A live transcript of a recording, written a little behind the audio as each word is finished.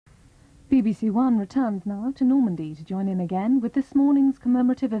BBC One returns now to Normandy to join in again with this morning's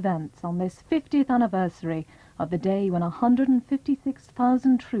commemorative events on this 50th anniversary of the day when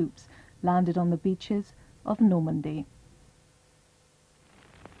 156,000 troops landed on the beaches of Normandy.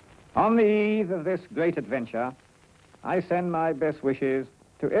 On the eve of this great adventure, I send my best wishes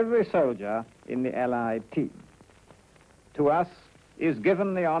to every soldier in the Allied team. To us is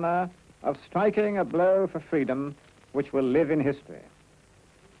given the honor of striking a blow for freedom which will live in history.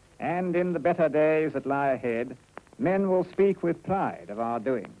 And in the better days that lie ahead, men will speak with pride of our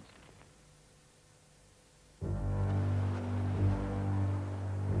doings.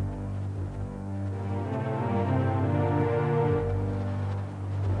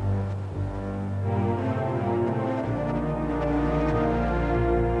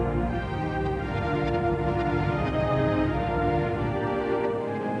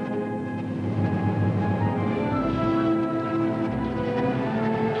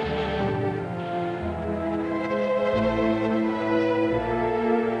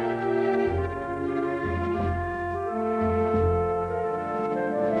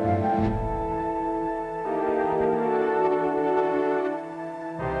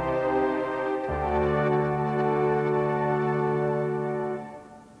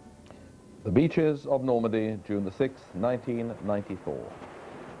 The beaches of Normandy, June the 6th, 1994.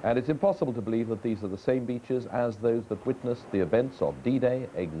 And it's impossible to believe that these are the same beaches as those that witnessed the events of D-Day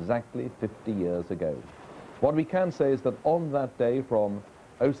exactly 50 years ago. What we can say is that on that day, from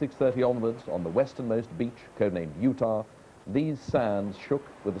 0630 onwards, on the westernmost beach, codenamed Utah, these sands shook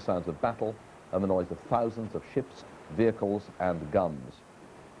with the sounds of battle and the noise of thousands of ships, vehicles, and guns.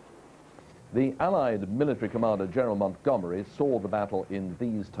 The Allied military commander, General Montgomery, saw the battle in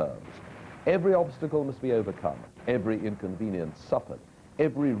these terms. Every obstacle must be overcome, every inconvenience suffered,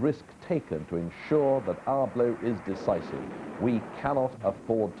 every risk taken to ensure that our blow is decisive. We cannot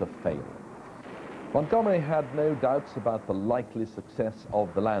afford to fail. Montgomery had no doubts about the likely success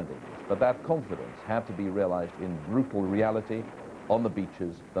of the landings, but that confidence had to be realized in brutal reality on the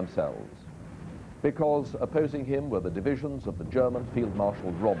beaches themselves. Because opposing him were the divisions of the German Field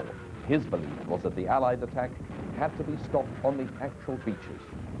Marshal Rommel. His belief was that the Allied attack had to be stopped on the actual beaches.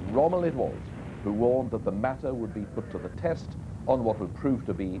 Rommel it was who warned that the matter would be put to the test on what would prove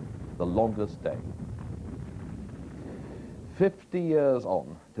to be the longest day. 50 years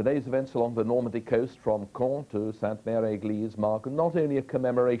on, today's events along the Normandy coast from Caen to Sainte-Mère-Église mark not only a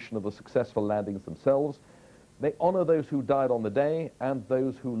commemoration of the successful landings themselves, they honor those who died on the day and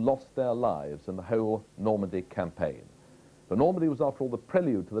those who lost their lives in the whole Normandy campaign. For Normandy was, after all, the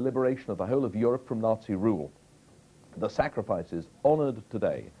prelude to the liberation of the whole of Europe from Nazi rule. The sacrifices honored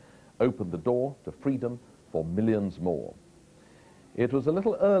today opened the door to freedom for millions more. It was a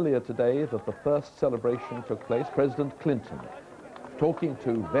little earlier today that the first celebration took place. President Clinton talking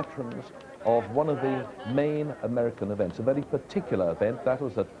to veterans of one of the main American events, a very particular event, that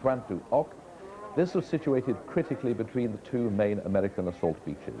was at Pointe-du-Hoc. This was situated critically between the two main American assault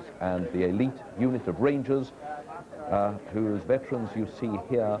beaches, and the elite unit of Rangers, whose veterans you see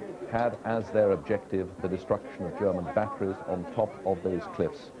here, had as their objective the destruction of German batteries on top of those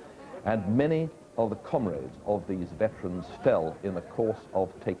cliffs. And many of the comrades of these veterans fell in the course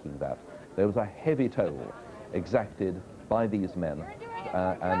of taking that. There was a heavy toll exacted by these men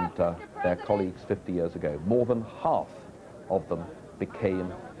and their colleagues 50 years ago. More than half of them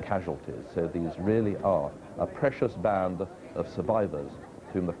became casualties. So these really are a precious band of survivors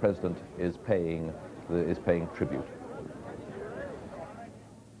whom the President is paying tribute.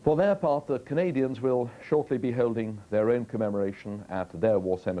 For their part, the Canadians will shortly be holding their own commemoration at their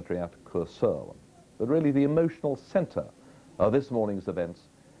war cemetery at Courseulles. But really the emotional center of this morning's events,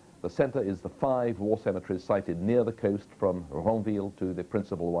 the center is the 5 war cemeteries sited near the coast from Ranville to the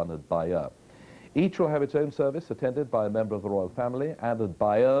principal one at Bayeaux. Each will have its own service attended by a member of the royal family, and at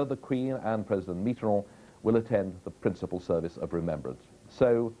Bayeaux, the Queen and President Mitterrand will attend the principal service of remembrance.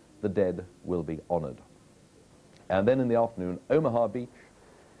 So the dead will be honored. And then in the afternoon, Omaha Beach,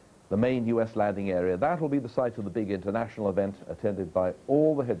 the main US landing area, that will be the site of the big international event attended by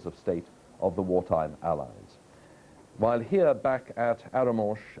all the heads of state of the wartime allies. While here back at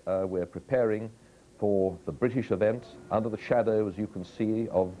Arromanches, we're preparing for the British event under the shadow, as you can see,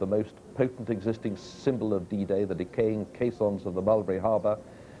 of the most potent existing symbol of D-Day, the decaying caissons of the Mulberry Harbour.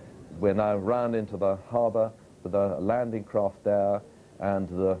 We're now round into the harbour with a landing craft there, and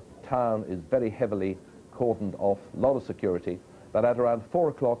the town is very heavily cordoned off, a lot of security. But at around 4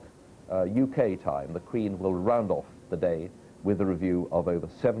 o'clock UK time, the Queen will round off the day with a review of over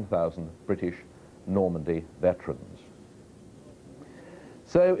 7,000 British Normandy veterans.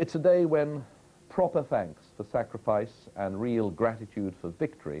 So it's a day when proper thanks for sacrifice and real gratitude for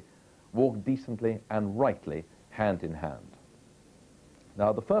victory walked decently and rightly hand in hand.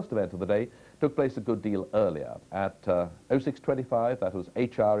 Now, the first event of the day took place a good deal earlier. At 06:25, that was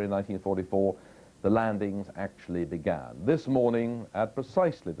HR in 1944, the landings actually began. This morning, at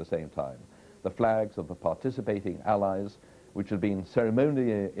precisely the same time, the flags of the participating Allies, which had been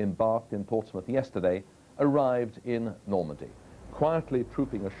ceremonially embarked in Portsmouth yesterday, arrived in Normandy, quietly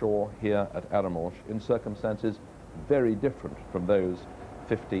trooping ashore here at Arromanches in circumstances very different from those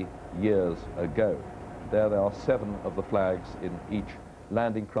 50 years ago. There are 7 of the flags in each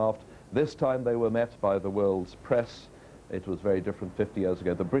landing craft. This time they were met by the world's press. It was very different 50 years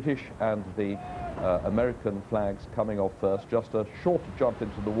ago. The British and the American flags coming off first, just a short jump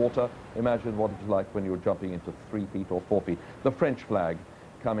into the water. Imagine what it was like when you were jumping into 3 feet or 4 feet. The French flag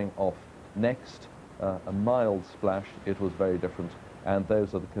coming off next, a mild splash. It was very different. And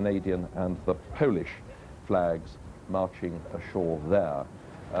those are the Canadian and the Polish flags marching ashore there.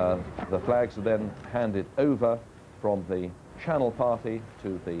 The flags are then handed over from the Channel party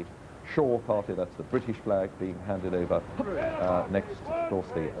to the shore party. That's the British flag being handed over. Next, of course,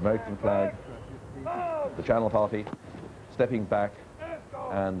 the American flag. The Channel party stepping back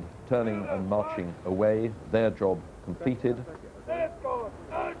and turning and marching away. Their job completed.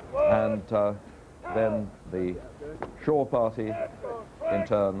 And then the shore party, in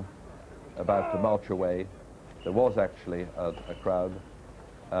turn, about to march away. There was actually a crowd.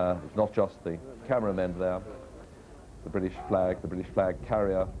 It's not just the cameramen there. The British flag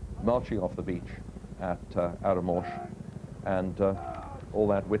carrier marching off the beach at Arromanches, and all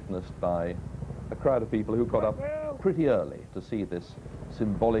that witnessed by a crowd of people who got up pretty early to see this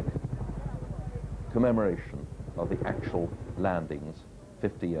symbolic commemoration of the actual landings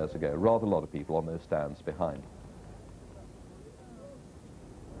 50 years ago. Rather a lot of people on those stands behind.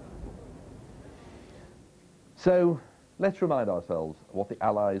 So let's remind ourselves what the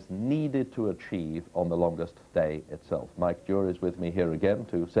Allies needed to achieve on the longest day itself. Mike Dewar is with me here again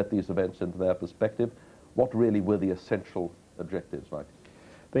to set these events into their perspective. What really were the essential objectives, Mike?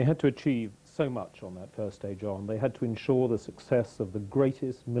 They had to achieve so much on that first day, John. They had to ensure the success of the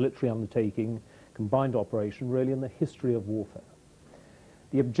greatest military undertaking, combined operation, really in the history of warfare.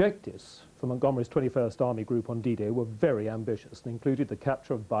 The objectives for Montgomery's 21st Army Group on D-Day were very ambitious and included the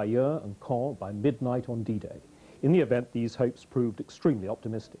capture of Bayeaux and Caen by midnight on D-Day. In the event, these hopes proved extremely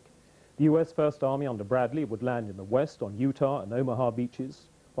optimistic. The US First Army under Bradley would land in the west on Utah and Omaha beaches,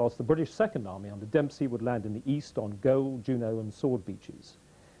 whilst the British Second Army under Dempsey would land in the east on Gold, Juno and Sword beaches.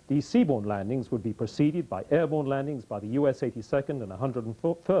 These seaborne landings would be preceded by airborne landings by the US 82nd and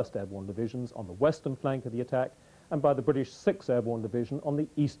 101st Airborne Divisions on the western flank of the attack and by the British 6th Airborne Division on the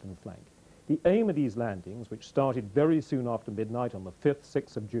eastern flank. The aim of these landings, which started very soon after midnight on the 5th,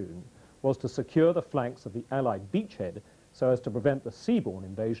 6th of June, was to secure the flanks of the Allied beachhead so as to prevent the seaborne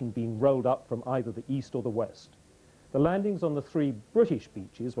invasion being rolled up from either the east or the west. The landings on the 3 British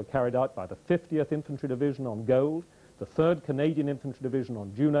beaches were carried out by the 50th Infantry Division on Gold, the 3rd Canadian Infantry Division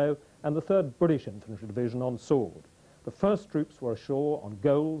on Juno, and the 3rd British Infantry Division on Sword. The first troops were ashore on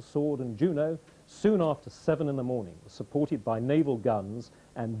Gold, Sword and Juno soon after 7 in the morning, supported by naval guns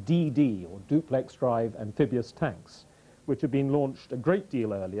and DD, or duplex drive amphibious tanks, which had been launched a great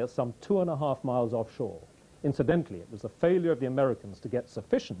deal earlier, some 2.5 miles offshore. Incidentally, it was the failure of the Americans to get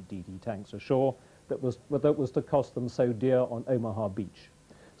sufficient DD tanks ashore that was to cost them so dear on Omaha Beach.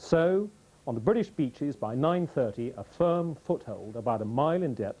 So, on the British beaches, by 9:30, a firm foothold about a mile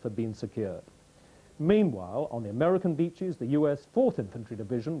in depth had been secured. Meanwhile, on the American beaches, the US 4th Infantry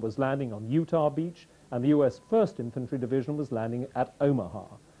Division was landing on Utah Beach, and the US 1st Infantry Division was landing at Omaha.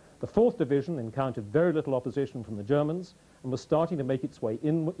 The 4th Division encountered very little opposition from the Germans and was starting to make its way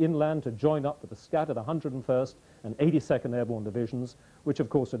inland to join up with the scattered 101st and 82nd Airborne Divisions, which of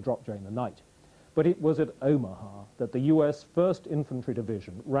course had dropped during the night. But it was at Omaha that the US 1st Infantry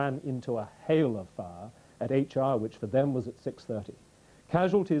Division ran into a hail of fire at HR, which for them was at 6:30.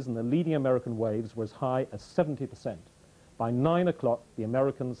 Casualties in the leading American waves were as high as 70%. By 9 o'clock, the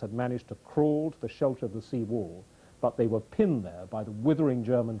Americans had managed to crawl to the shelter of the sea wall, but they were pinned there by the withering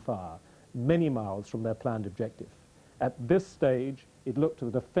German fire, many miles from their planned objective. At this stage, it looked to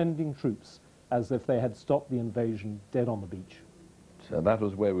the defending troops as if they had stopped the invasion dead on the beach. So that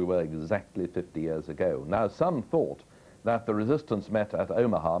was where we were exactly 50 years ago. Now, some thought that the resistance met at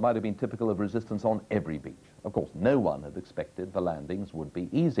Omaha might have been typical of resistance on every beach. Of course, no one had expected the landings would be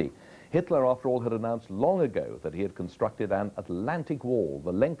easy. Hitler, after all, had announced long ago that he had constructed an Atlantic wall,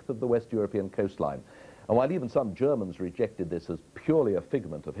 the length of the West European coastline. And while even some Germans rejected this as purely a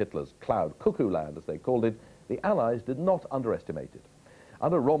figment of Hitler's cloud cuckoo land, as they called it, the Allies did not underestimate it.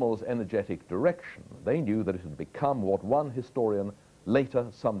 Under Rommel's energetic direction, they knew that it had become what one historian later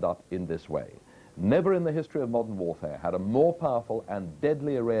summed up in this way: never in the history of modern warfare had a more powerful and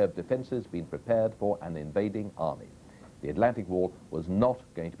deadly array of defences been prepared for an invading army. The Atlantic Wall was not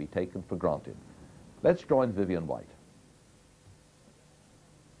going to be taken for granted. Let's join Vivian White.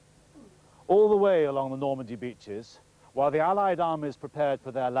 All the way along the Normandy beaches, while the Allied armies prepared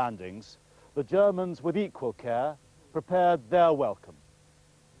for their landings, the Germans, with equal care, prepared their welcome.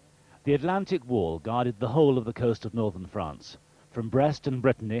 The Atlantic Wall guarded the whole of the coast of northern France, from Brest and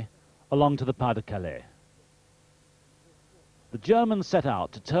Brittany along to the Pas-de-Calais. The Germans set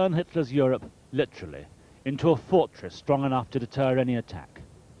out to turn Hitler's Europe, literally, into a fortress strong enough to deter any attack.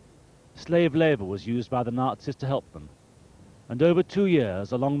 Slave labor was used by the Nazis to help them, and over 2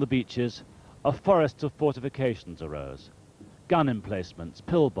 years along the beaches, a forest of fortifications arose. Gun emplacements,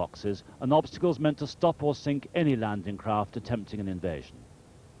 pillboxes, and obstacles meant to stop or sink any landing craft attempting an invasion.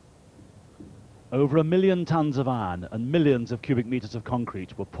 Over 1 million tons of iron and millions of cubic meters of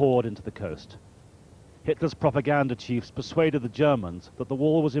concrete were poured into the coast. Hitler's propaganda chiefs persuaded the Germans that the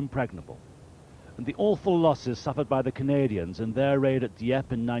wall was impregnable, and the awful losses suffered by the Canadians in their raid at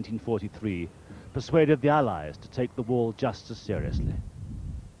Dieppe in 1943 persuaded the Allies to take the wall just as seriously.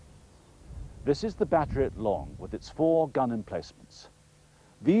 This is the battery at Long with its 4 gun emplacements.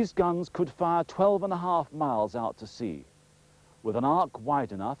 These guns could fire 12.5 miles out to sea, with an arc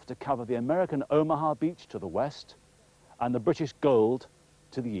wide enough to cover the American Omaha beach to the west and the British Gold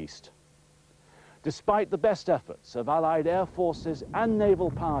to the east. Despite the best efforts of Allied air forces and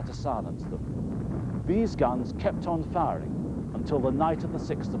naval power to silence them, these guns kept on firing until the night of the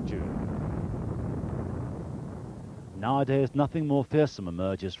 6th of June. Nowadays, nothing more fearsome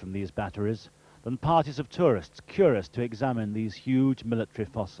emerges from these batteries than parties of tourists curious to examine these huge military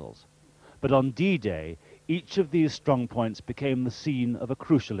fossils. But on D-Day, each of these strong points became the scene of a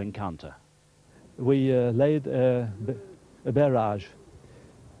crucial encounter. We laid a barrage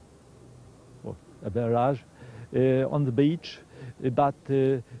on the beach, but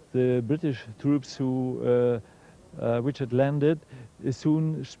the British troops which had landed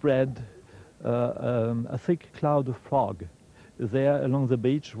soon spread a thick cloud of fog. There along the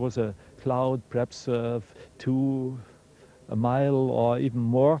beach was a cloud perhaps of 2 miles or even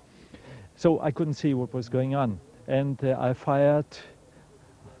more. So I couldn't see what was going on. And I fired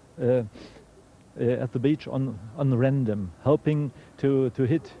at the beach on random, hoping to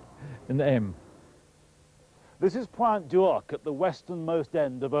hit and aim. This is Point d'Urque at the westernmost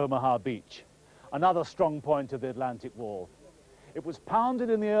end of Omaha Beach, another strong point of the Atlantic Wall. It was pounded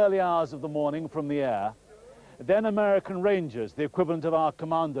in the early hours of the morning from the air. Then American Rangers, the equivalent of our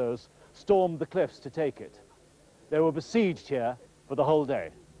commandos, stormed the cliffs to take it. They were besieged here for the whole day.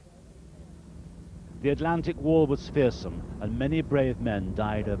 The Atlantic Wall was fearsome, and many brave men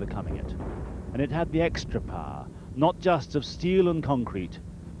died overcoming it. And it had the extra power, not just of steel and concrete,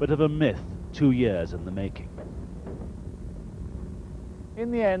 but of a myth 2 years in the making.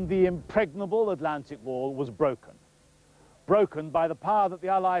 In the end, the impregnable Atlantic Wall was broken. Broken by the power that the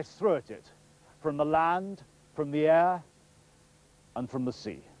Allies threw at it, from the land, from the air, and from the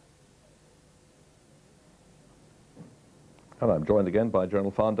sea. And I'm joined again by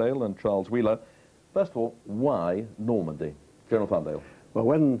General Farndale and Charles Wheeler. First of all, why Normandy? General Farndale. Well,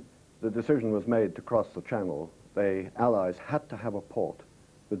 when the decision was made to cross the Channel, the Allies had to have a port.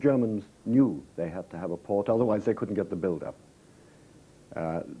 The Germans knew they had to have a port, otherwise they couldn't get the build-up.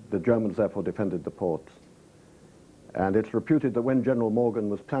 The Germans therefore defended the ports. And it's reputed that when General Morgan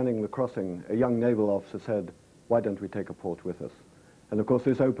was planning the crossing, a young naval officer said, "Why don't we take a port with us?" And of course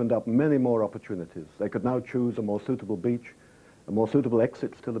this opened up many more opportunities. They could now choose a more suitable beach, a more suitable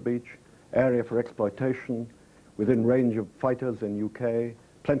exits to the beach, area for exploitation, within range of fighters in UK,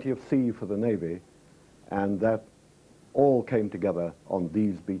 plenty of sea for the Navy, and that all came together on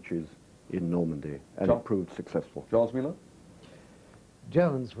these beaches in Normandy, and it proved successful. Charles Wheeler?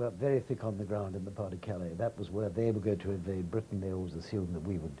 Germans were very thick on the ground in the Pas-de-Calais. That was where they were going to invade Britain. They always assumed that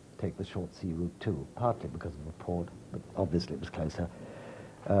we would take the short sea route too, partly because of the port, but obviously it was closer.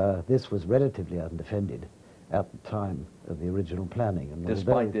 This was relatively undefended at the time of the original planning. And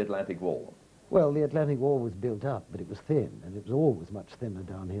despite the Atlantic Wall? Well, the Atlantic Wall was built up, but it was thin, and it was always much thinner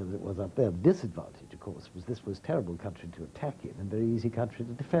down here than it was up there. The disadvantage, of course, was this was a terrible country to attack in and very easy country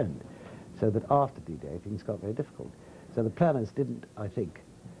to defend, so that after D-Day things got very difficult. So the planners didn't, I think,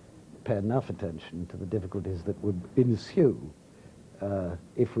 pay enough attention to the difficulties that would ensue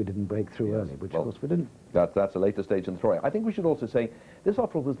if we didn't break through early, which of course we didn't. That's a later stage in the story. I think we should also say this,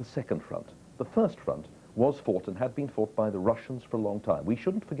 after all, was the second front. The first front was fought and had been fought by the Russians for a long time. We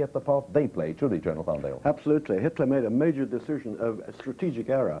shouldn't forget the part they played, should we, General Farndale? Absolutely. Hitler made a major decision of a strategic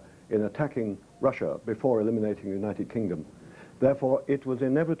error in attacking Russia before eliminating the United Kingdom. Therefore, it was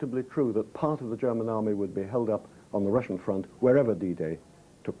inevitably true that part of the German army would be held up on the Russian front wherever D-Day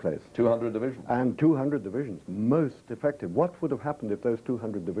took place. 200 divisions. And 200 divisions, most effective. What would have happened if those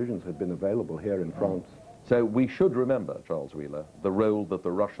 200 divisions had been available here in France? So we should remember, Charles Wheeler, the role that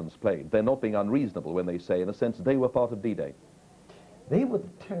the Russians played. They're not being unreasonable when they say, in a sense, they were part of D-Day. They were the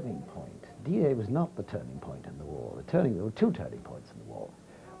turning point. D-Day was not the turning point in the war. There were two turning points in the war.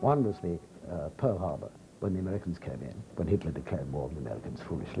 One was the Pearl Harbor, when the Americans came in, when Hitler declared war on the Americans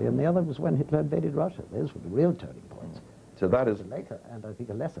foolishly, and the other was when Hitler invaded Russia. Those were the real turning points. So that is... later, and I think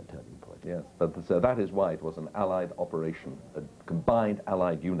a lesser turning point. Yes, but so that is why it was an Allied operation, a combined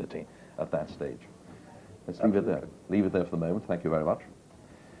Allied unity at that stage. Let's leave it there. Leave it there for the moment. Thank you very much.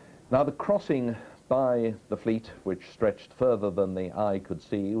 Now, the crossing by the fleet, which stretched further than the eye could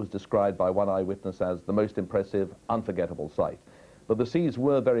see, was described by one eyewitness as the most impressive, unforgettable sight. But the seas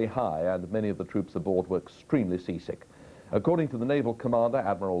were very high, and many of the troops aboard were extremely seasick. According to the naval commander,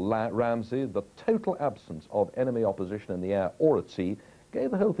 Admiral Ramsay, the total absence of enemy opposition in the air or at sea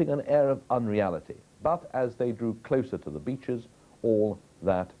gave the whole thing an air of unreality. But as they drew closer to the beaches, all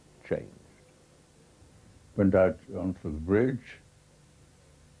that changed. Went out onto the bridge,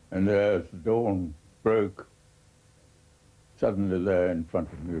 and as the dawn broke, suddenly there in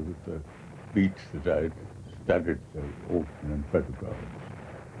front of me was the beach that I'd studied so often in photographs.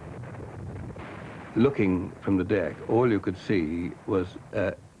 Looking from the deck, all you could see was,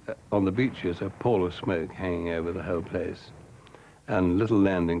 on the beaches, a pall of smoke hanging over the whole place, and little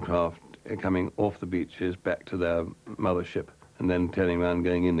landing craft coming off the beaches back to their mothership, and then turning around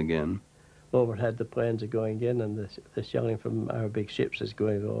going in again. Overhead the planes are going in, and the shelling from our big ships is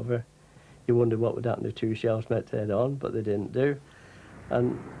going over. You wondered what would happen to two shells met head on, but they didn't do.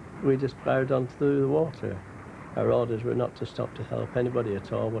 And we just plowed on through the water. Our orders were not to stop to help anybody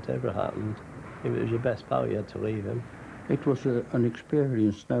at all, whatever happened. If it was your best pal, you had to leave him. It was an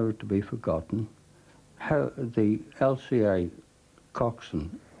experience never to be forgotten. How the LCA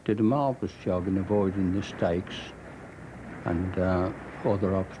coxswain did a marvellous job in avoiding the stakes and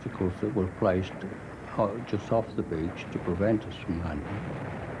other obstacles that were placed just off the beach to prevent us from landing.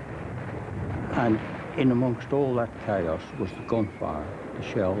 And in amongst all that chaos was the gunfire, the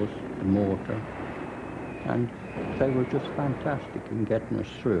shells, the mortar, and they were just fantastic in getting us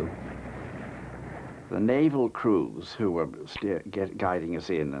through. The naval crews who were guiding us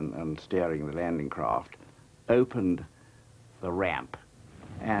in and steering the landing craft opened the ramp,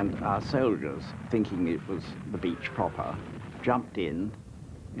 and our soldiers, thinking it was the beach proper, jumped in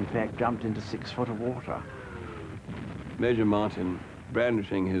fact jumped into 6 foot of water. Major Martin,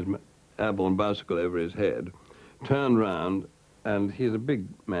 brandishing his airborne bicycle over his head, turned round, and he's a big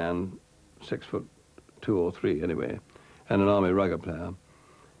man, 6'2" or 3" anyway, and an army rugger player,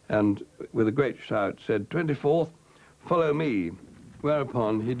 and with a great shout said, "24th, follow me,"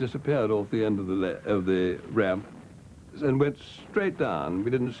 whereupon he disappeared off the end of the ramp and went straight down.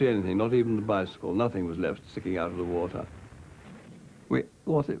 We didn't see anything, not even the bicycle. Nothing was left sticking out of the water. We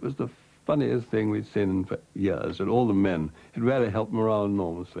thought it was the funniest thing we'd seen for years, and all the men, it really helped morale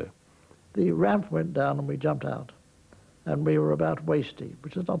enormously. The ramp went down and we jumped out, and we were about waist deep,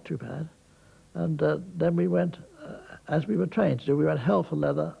 which is not too bad. And then we went, as we were trained to do, we went hell for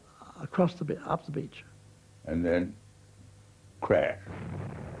leather across up the beach. And then crash.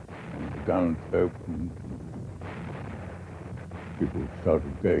 And the guns opened. People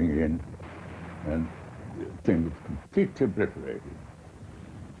started going in, and the thing was completely obliterated.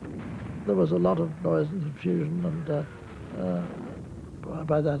 There was a lot of noise and confusion, and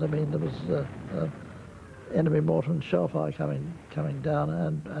by that I mean there was enemy mortar and shell fire coming down,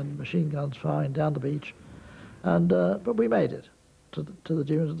 and machine guns firing down the beach, and but we made it to the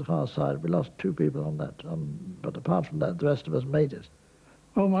dunes at the far side. We lost 2 people on that, but apart from that, the rest of us made it.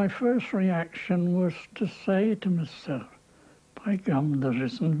 Well, my first reaction was to say to myself, by gum, there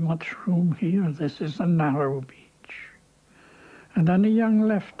isn't much room here. This is a narrow beach. And then a young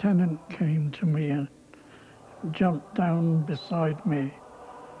lieutenant came to me and jumped down beside me,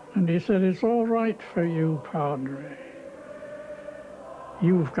 and he said, "It's all right for you, Padre.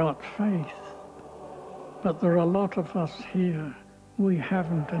 You've got faith. But there are a lot of us here. We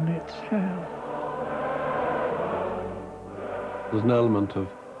haven't, and it's hell." There's an element of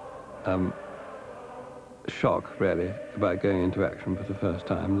shock, really, about going into action for the first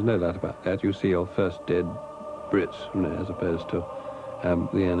time. There's no doubt about that. You see your first dead Brits, as opposed to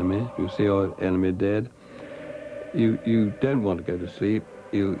the enemy. You see your enemy dead. You don't want to go to sleep.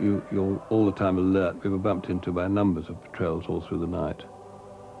 You're all the time alert. We were bumped into by numbers of patrols all through the night.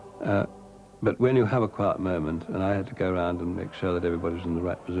 But when you have a quiet moment, and I had to go around and make sure that everybody's in the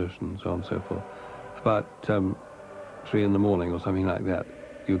right position and so on and so forth, about 3 in the morning or something like that,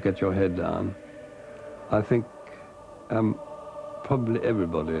 you get your head down. I think probably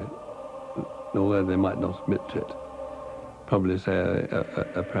everybody, although they might not admit to it, probably say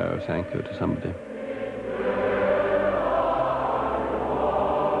a prayer of thank you to somebody.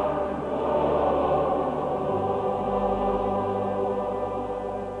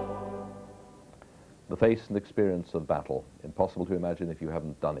 The face and experience of battle, impossible to imagine if you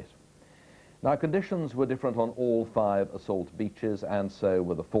haven't done it. Now, conditions were different on all 5 assault beaches, and so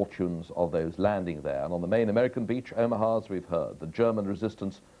were the fortunes of those landing there. And on the main American beach, Omaha, as we've heard, the German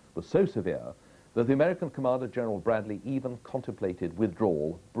resistance was so severe that the American commander, General Bradley, even contemplated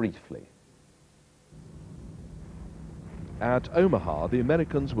withdrawal briefly. At Omaha, the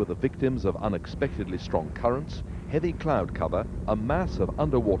Americans were the victims of unexpectedly strong currents, heavy cloud cover, a mass of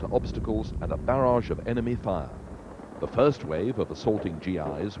underwater obstacles, and a barrage of enemy fire. The first wave of assaulting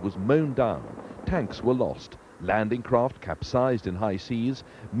GIs was mown down. Tanks were lost. Landing craft capsized in high seas.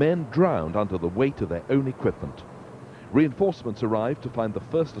 Men drowned under the weight of their own equipment. Reinforcements arrived to find the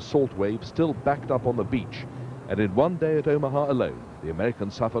first assault wave still backed up on the beach. And in one day at Omaha alone, the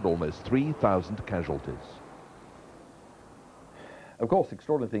Americans suffered almost 3,000 casualties. Of course, the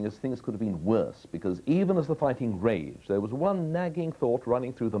extraordinary thing is things could have been worse, because even as the fighting raged, there was one nagging thought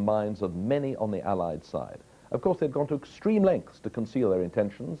running through the minds of many on the Allied side. Of course, they'd gone to extreme lengths to conceal their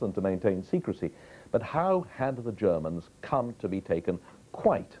intentions and to maintain secrecy, but how had the Germans come to be taken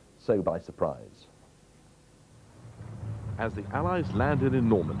quite so by surprise? As the Allies landed in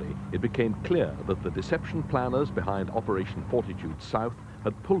Normandy, it became clear that the deception planners behind Operation Fortitude South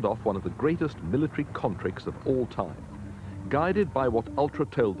had pulled off one of the greatest military contricks of all time. Guided by what Ultra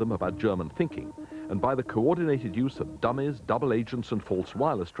told them about German thinking, and by the coordinated use of dummies, double agents, and false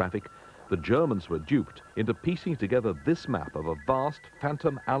wireless traffic, the Germans were duped into piecing together this map of a vast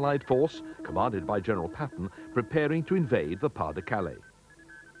phantom Allied force, commanded by General Patton, preparing to invade the Pas-de-Calais.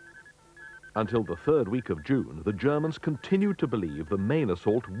 Until the 3rd week of June, the Germans continued to believe the main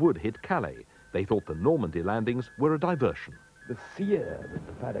assault would hit Calais. They thought the Normandy landings were a diversion. The fear that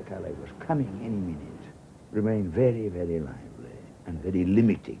the Pas-de-Calais was coming any minute remained very, very lively and very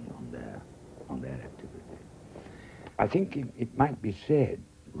limiting on their activity. I think it might be said,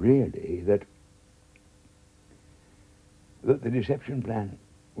 really, that the deception plan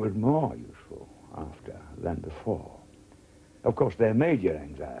was more useful after than before. Of course, their major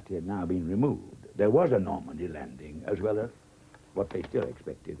anxiety had now been removed. There was a Normandy landing, as well as what they still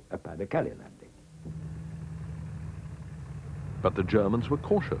expected, a Pas-de-Calais landing. But the Germans were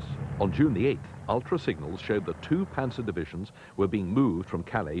cautious. On June the 8th, Ultra signals showed that 2 panzer divisions were being moved from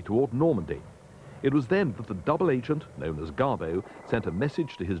Calais toward Normandy. It was then that the double agent, known as Bayeaux, sent a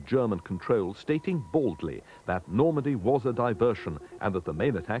message to his German control stating boldly that Normandy was a diversion and that the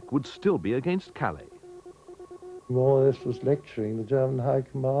main attack would still be against Calais. More or less was lecturing the German High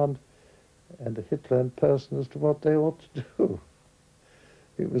Command and Hitler in person as to what they ought to do.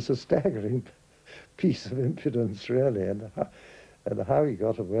 It was a staggering piece of impudence, really, and how he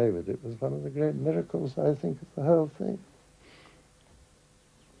got away with it was one of the great miracles, I think, of the whole thing.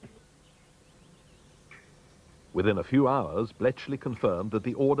 Within a few hours, Bletchley confirmed that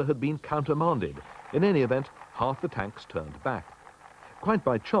the order had been countermanded. In any event, half the tanks turned back. Quite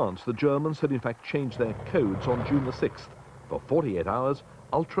by chance, the Germans had in fact changed their codes on June the 6th. For 48 hours,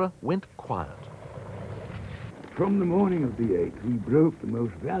 Ultra went quiet. From the morning of the 8th, we broke the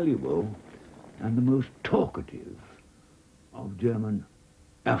most valuable and the most talkative of German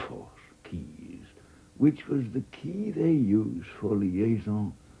Air Force keys, which was the key they used for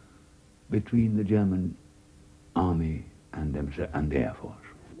liaison between the German Army and the Air Force.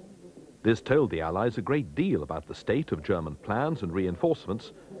 This told the Allies a great deal about the state of German plans and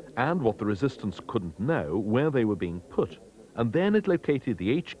reinforcements, and what the resistance couldn't know, where they were being put. And then it located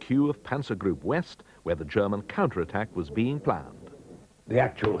the HQ of Panzer Group West, where the German counterattack was being planned. The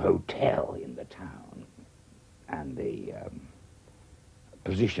actual hotel in the town and the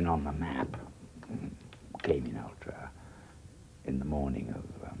position on the map came in Ultra in the morning of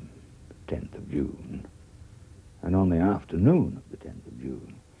 10th of June. And on the afternoon of the 10th of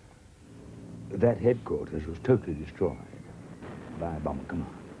June, that headquarters was totally destroyed by a bomber command.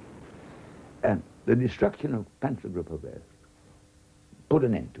 And the destruction of Panzer Group of West put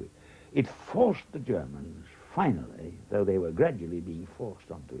an end to it. It forced the Germans, finally, though they were gradually being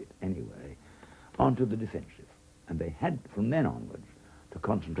forced onto it anyway, onto the defensive. And they had, from then onwards, to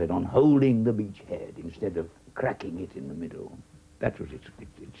concentrate on holding the beachhead instead of cracking it in the middle. That was its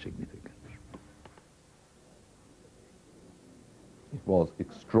significance. It was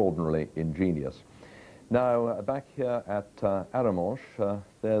extraordinarily ingenious. Now, back here at Arromanches,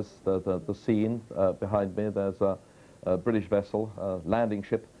 there's the scene behind me. There's British vessel, landing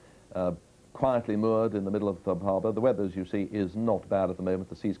ship, quietly moored in the middle of the harbour. The weather, as you see, is not bad at the moment.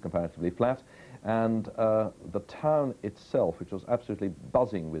 The sea's comparatively flat. And the town itself, which was absolutely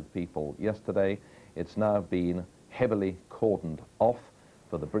buzzing with people yesterday, it's now been heavily cordoned off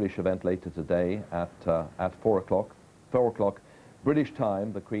for the British event later today at 4 o'clock. 4 o'clock British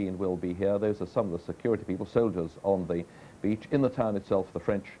time, the Queen will be here. Those are some of the security people, soldiers on the beach. In the town itself, the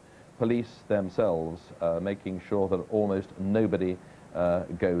French police themselves making sure that almost nobody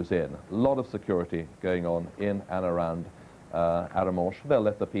goes in. A lot of security going on in and around Arromanches. They'll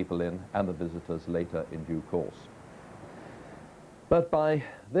let the people in and the visitors later in due course. But by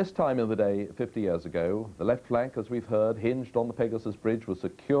this time of the day, 50 years ago, the left flank, as we've heard, hinged on the Pegasus Bridge, was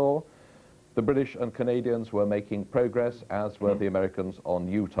secure. The British and Canadians were making progress, as were the Americans on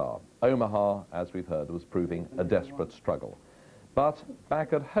Utah. Omaha, as we've heard, was proving a desperate struggle. But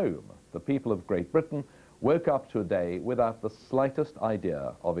back at home, the people of Great Britain woke up to a day without the slightest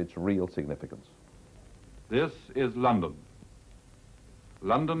idea of its real significance. This is London.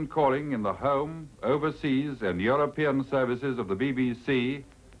 London calling in the home, overseas and European services of the BBC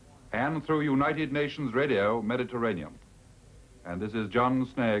and through United Nations Radio Mediterranean. And this is John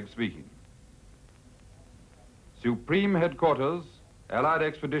Snagg speaking. Supreme Headquarters, Allied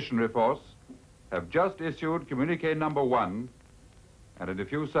Expeditionary Force, have just issued communique number 1, and in a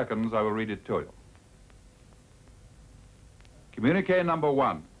few seconds I will read it to you. Communique number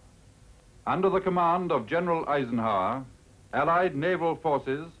 1. Under the command of General Eisenhower, Allied naval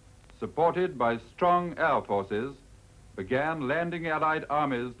forces, supported by strong air forces, began landing Allied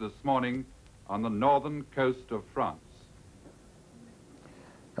armies this morning on the northern coast of France.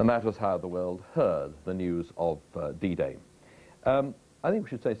 And that was how the world heard the news of D-Day. I think we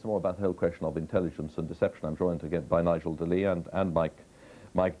should say some more about the whole question of intelligence and deception. I'm joined again by Nigel Daly and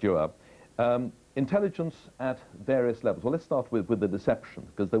Mike Dewar. Intelligence at various levels. Well, let's start with the deception,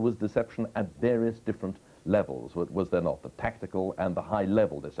 because there was deception at various different levels, was there not? The tactical and the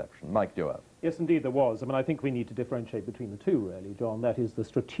high-level deception. Mike Dewar. Yes, indeed, there was. I mean, I think we need to differentiate between the two, really, John. That is the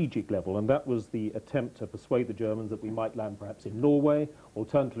strategic level, and that was the attempt to persuade the Germans that we might land perhaps in Norway,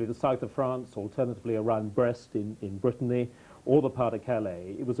 alternatively the south of France, alternatively around Brest in Brittany, or the part of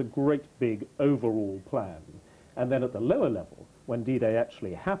Calais. It was a great big overall plan. And then at the lower level, when D-Day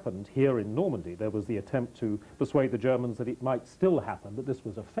actually happened here in Normandy, there was the attempt to persuade the Germans that it might still happen, that this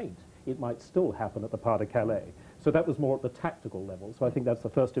was a feint. It might still happen at the part of Calais. So that was more at the tactical level. So I think that's the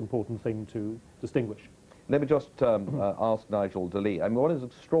first important thing to distinguish. Let me just ask Nigel Daly. I mean, what is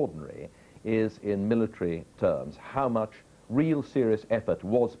extraordinary is, in military terms, how much real serious effort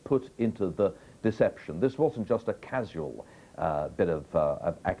was put into the deception. This wasn't just a casual bit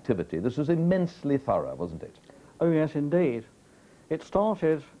of activity. This was immensely thorough, wasn't it? Oh, yes, indeed. It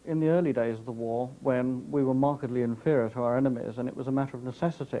started in the early days of the war when we were markedly inferior to our enemies, and it was a matter of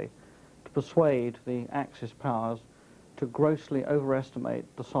necessity to persuade the Axis powers to grossly overestimate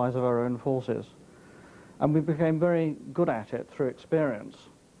the size of our own forces. And we became very good at it through experience.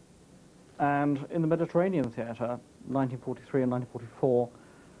 And in the Mediterranean theatre, 1943 and 1944,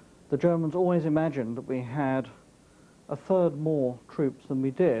 the Germans always imagined that we had a third more troops than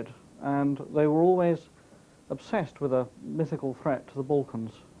we did, and they were always obsessed with a mythical threat to the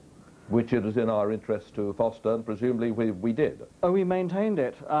Balkans. Which it was in our interest to foster, and presumably we did. Oh, we maintained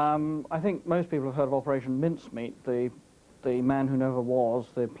it. I think most people have heard of Operation Mincemeat, the man who never was,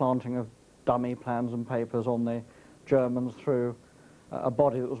 the planting of dummy plans and papers on the Germans through a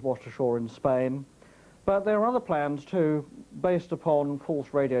body that was washed ashore in Spain. But there are other plans too, based upon false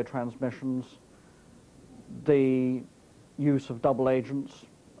radio transmissions, the use of double agents.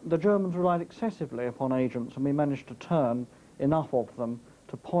 The Germans relied excessively upon agents, and we managed to turn enough of them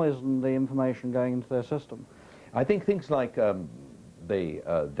to poison the information going into their system. I think things like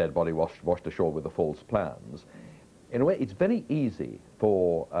the dead body washed ashore with the false plans, in a way, it's very easy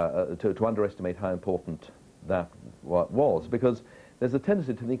for to underestimate how important that was, because there's a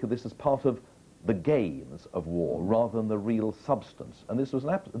tendency to think of this as part of the games of war rather than the real substance. And this was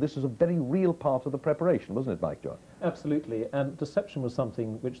a very real part of the preparation, wasn't it, Mike John? Absolutely, and deception was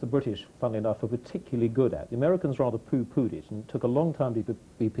something which the British, funnily enough, were particularly good at. The Americans rather pooh-poohed it, and it took a long time to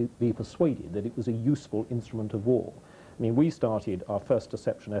be persuaded that it was a useful instrument of war. I mean, we started our first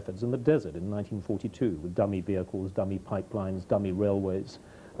deception efforts in the desert in 1942 with dummy vehicles, dummy pipelines, dummy railways,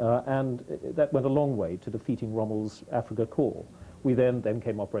 and that went a long way to defeating Rommel's Afrika Korps. We then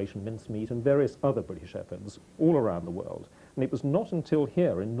came Operation Mincemeat and various other British efforts all around the world. And it was not until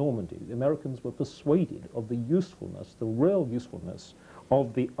here in Normandy the Americans were persuaded of the usefulness, the real usefulness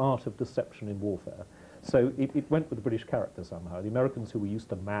of the art of deception in warfare. So it went with the British character somehow. The Americans, who were used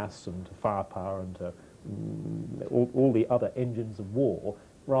to mass and to firepower and to all the other engines of war,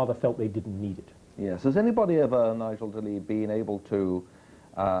 rather felt they didn't need it. Yes. Has anybody ever, Nigel Dilly, been able to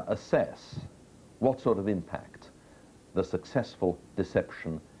assess what sort of impact the successful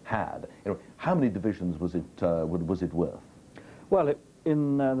deception had? You know, how many divisions was it worth? Well,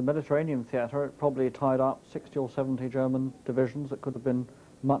 in the Mediterranean theatre, it probably tied up 60 or 70 German divisions that could have been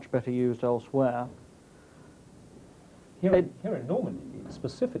much better used elsewhere. Here in Normandy,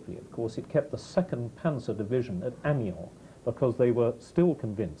 specifically, of course, it kept the 2nd Panzer Division at Amiens, because they were still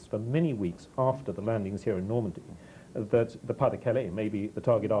convinced for many weeks after the landings here in Normandy that the Pas-de-Calais may be the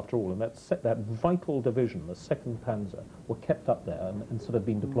target after all, and that vital division, the 2nd Panzer, were kept up there and sort of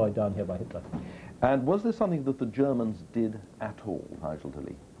been deployed down here by Hitler. And was this something that the Germans did at all, Nigel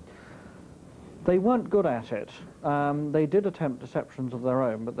Dilly? They weren't good at it. They did attempt deceptions of their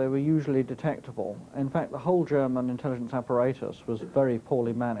own, but they were usually detectable. In fact, the whole German intelligence apparatus was very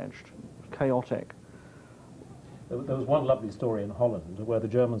poorly managed, chaotic. There was one lovely story in Holland where the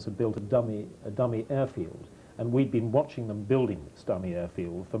Germans had built a dummy airfield, and we'd been watching them building this dummy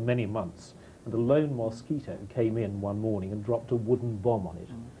airfield for many months, and a lone mosquito came in one morning and dropped a wooden bomb on it,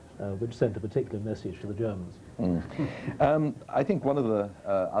 which sent a particular message to the Germans. I think one of the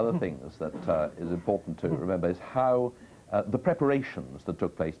other things that is important to remember is how the preparations that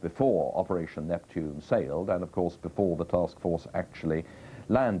took place before Operation Neptune sailed, and of course before the task force actually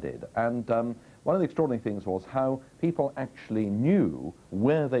landed. And one of the extraordinary things was how people actually knew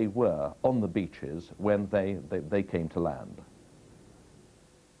where they were on the beaches when they came to land.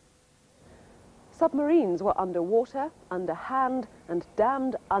 Submarines were underwater, underhand, and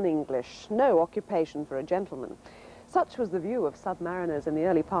damned un-English. No occupation for a gentleman. Such was the view of submariners in the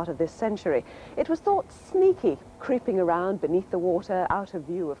early part of this century. It was thought sneaky, creeping around beneath the water, out of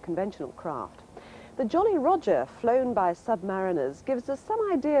view of conventional craft. The Jolly Roger, flown by submariners, gives us some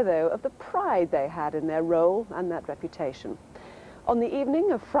idea, though, of the pride they had in their role and that reputation. On the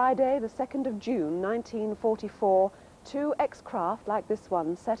evening of Friday, the 2nd of June, 1944, 2 ex-craft like this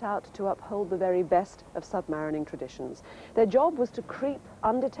one set out to uphold the very best of submarining traditions. Their job was to creep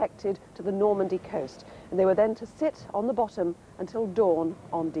undetected to the Normandy coast, and they were then to sit on the bottom until dawn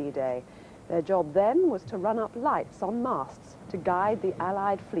on D-Day. Their job then was to run up lights on masts to guide the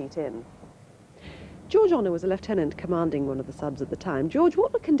Allied fleet in. George Honour was a lieutenant commanding one of the subs at the time. George,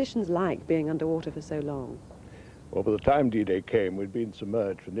 what were conditions like being underwater for so long? Well, by the time D-Day came, we'd been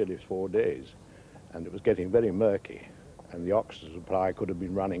submerged for nearly 4 days, and it was getting very murky, and the oxygen supply could have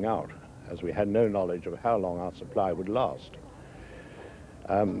been running out, as we had no knowledge of how long our supply would last.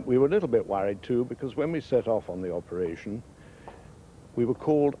 We were a little bit worried, too, because when we set off on the operation, we were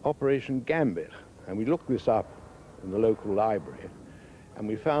called Operation Gambit, and we looked this up in the local library, and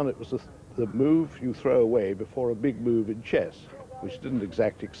we found it was the move you throw away before a big move in chess, which didn't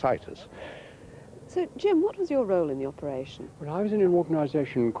exactly excite us. So, Jim, what was your role in the operation? Well, I was in an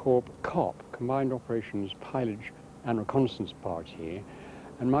organisation called COP, Combined Operations Pilotage and Reconnaissance Party,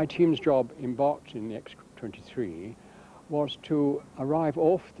 and my team's job embarked in the X-23 was to arrive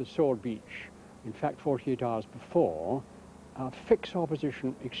off the Sword Beach, in fact 48 hours before, fix our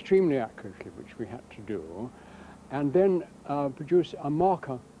position extremely accurately, which we had to do, and then produce a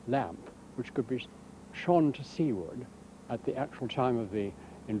marker lamp which could be shone to seaward at the actual time of the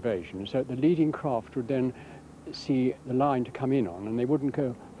invasion, so the leading craft would then see the line to come in on, and they wouldn't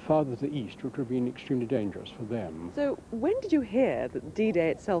go farther to the east, which would have been extremely dangerous for them. So when did you hear that D-Day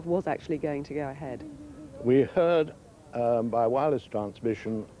itself was actually going to go ahead? We heard by wireless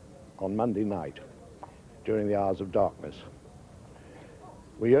transmission on Monday night during the hours of darkness.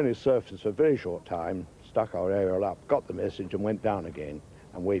 We only surfaced for a very short time, stuck our aerial up, got the message and went down again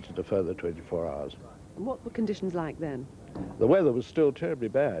and waited a further 24 hours. And what were conditions like then? The weather was still terribly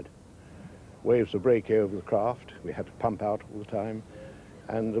bad. Waves were breaking over the craft. We had to pump out all the time.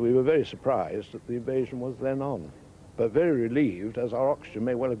 And we were very surprised that the invasion was then on, but very relieved, as our oxygen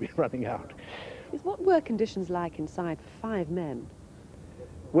may well have been running out. What were conditions like inside for 5 men?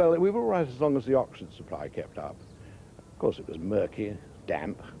 Well, we were all right as long as the oxygen supply kept up. Of course, it was murky,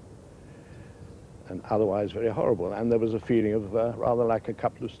 damp, and otherwise very horrible. And there was a feeling of rather like a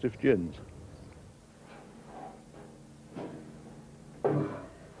couple of stiff gins.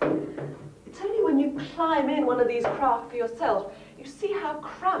 It's only when you climb in one of these craft for yourself you see how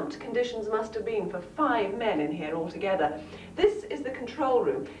cramped conditions must have been for 5 men in here altogether. This is the control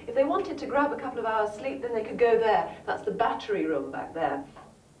room. If they wanted to grab a couple of hours sleep, then they could go there. That's the battery room back there.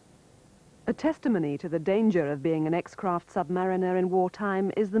 A testimony to the danger of being an ex-craft submariner in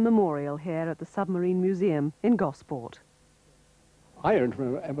wartime is the memorial here at the Submarine Museum in Gosport. I don't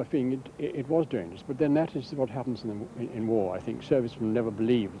remember ever feeling it was dangerous, but then that is what happens in war. I think servicemen never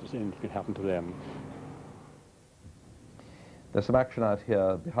believe that anything could happen to them. There's some action out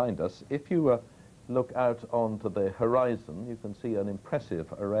here behind us. If you look out onto the horizon, you can see an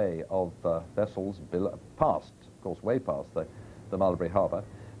impressive array of vessels past, of course, way past the Mulberry Harbour,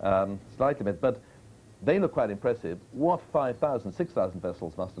 slightly bit, but they look quite impressive. What 5,000, 6,000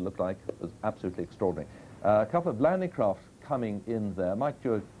 vessels must have looked like was absolutely extraordinary. A couple of landing craft coming in there. Mike,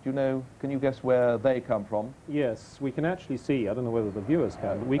 do you know, can you guess where they come from? Yes, we can actually see, I don't know whether the viewers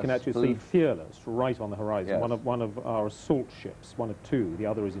can, but we can actually see Fearless right on the horizon, yes. One of our assault ships, one of two, the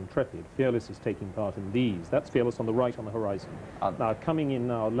other is Intrepid. Fearless is taking part in these. That's Fearless on the right on the horizon. Now, coming in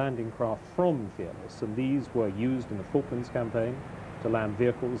now, landing craft from Fearless, and these were used in the Falklands campaign to land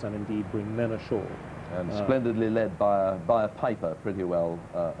vehicles and indeed bring men ashore. And splendidly led by a piper pretty well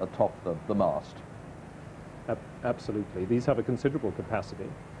atop the mast. Absolutely. These have a considerable capacity.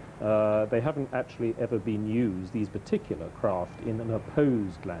 They haven't actually ever been used, these particular craft, in an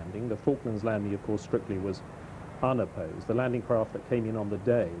opposed landing. The Falklands landing, of course, strictly was unopposed. The landing craft that came in on the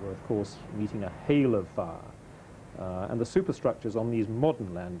day were, of course, meeting a hail of fire. And the superstructures on these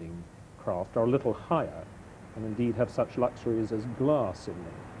modern landing craft are a little higher, and indeed have such luxuries as glass in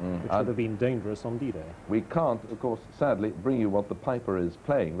them, which would have been dangerous on D-Day. We can't, of course, sadly, bring you what the piper is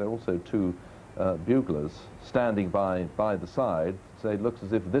playing. There are also two buglers standing by the side. So it looks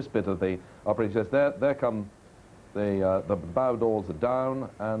as if this bit of the operation says, there come the bow doors are down,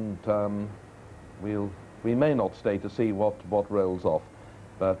 and we may not stay to see what rolls off.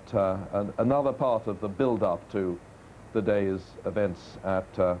 But another part of the build-up to the day's events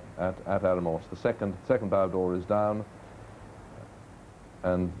at Aramos. The second bow door is down,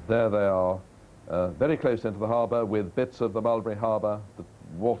 and there they are, very close into the harbour, with bits of the Mulberry Harbour,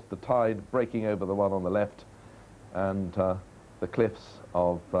 the tide breaking over the one on the left, and the cliffs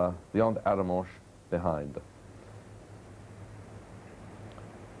of beyond Aramos behind.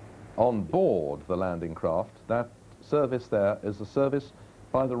 On board the landing craft, that service there is a service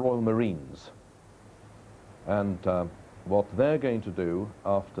by the Royal Marines. And what they're going to do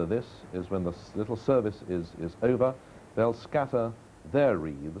after this is, when the little service is over, they'll scatter their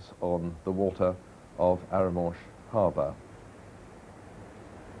wreaths on the water of Aramos Harbour.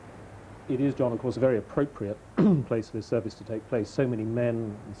 It is, John, of course, a very appropriate place for this service to take place. So many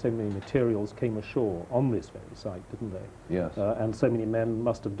men and so many materials came ashore on this very site, didn't they? Yes. And so many men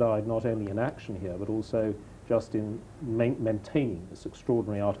must have died not only in action here, but also just in maintaining this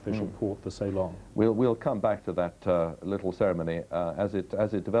extraordinary artificial port for so long. We'll come back to that little ceremony as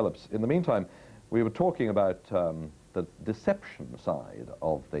it develops. In the meantime, we were talking about the deception side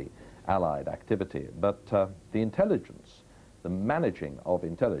of the Allied activity, but the intelligence, the managing of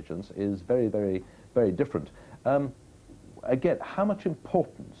intelligence, is very, very, very different. Again, how much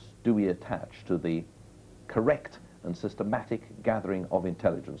importance do we attach to the correct and systematic gathering of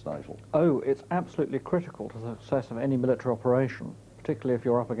intelligence, Nigel? Oh, it's absolutely critical to the success of any military operation, particularly if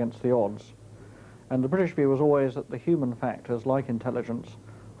you're up against the odds. And the British view was always that the human factors, like intelligence,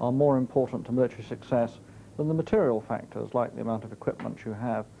 are more important to military success than the material factors, like the amount of equipment you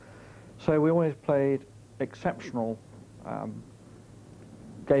have. So we always played exceptional,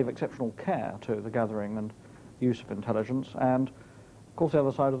 gave exceptional care to the gathering and use of intelligence. And, of course, the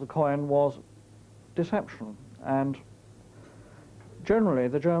other side of the coin was deception. And generally,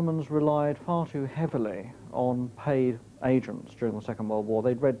 the Germans relied far too heavily on paid agents during the Second World War.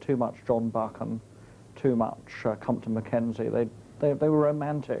 They'd read too much John Buck and too much Compton Mackenzie. They were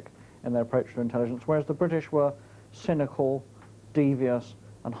romantic in their approach to intelligence, whereas the British were cynical, devious,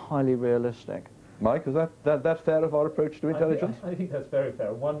 and highly realistic. Mike, is that fair of our approach to intelligence? I think that's very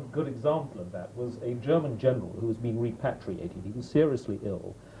fair. One good example of that was a German general who was being repatriated. He was seriously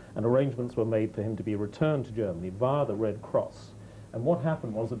ill, and arrangements were made for him to be returned to Germany via the Red Cross. And what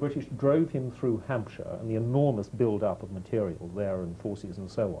happened was the British drove him through Hampshire and the enormous build-up of material there and forces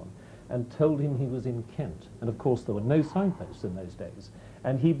and so on, and told him he was in Kent. And of course there were no signposts in those days.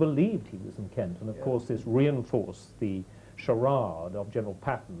 And he believed he was in Kent, and of course this reinforced the charade of General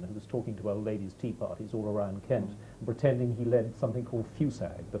Patton, who was talking to old ladies' tea parties all around Kent, and pretending he led something called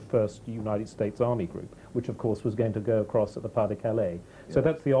FUSAG, the first United States Army group, which of course was going to go across at the Pas de Calais. Yes. So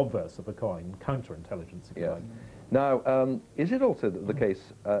that's the obverse of the coin, counterintelligence, if you like. Now, is it also the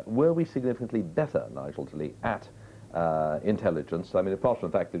case, were we significantly better, Nigel Tilly, at intelligence? I mean, apart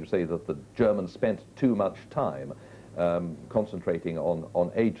from the fact that you say that the Germans spent too much time concentrating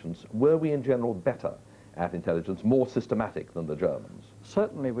on agents, were we in general better at intelligence, more systematic than the Germans?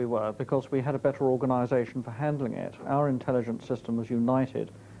 Certainly we were, because we had a better organisation for handling it. Our intelligence system was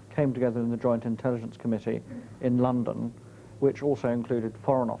united, came together in the Joint Intelligence Committee in London, which also included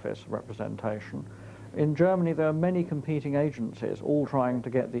Foreign Office representation. In Germany, there are many competing agencies, all trying to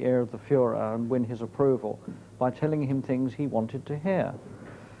get the ear of the Führer and win his approval by telling him things he wanted to hear.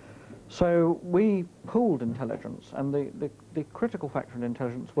 So we pooled intelligence, and the critical factor in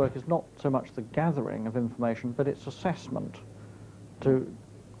intelligence work is not so much the gathering of information, but its assessment to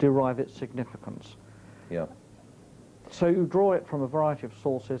derive its significance. Yeah. So you draw it from a variety of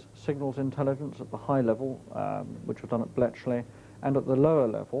sources: signals intelligence at the high level, which was done at Bletchley, and at the lower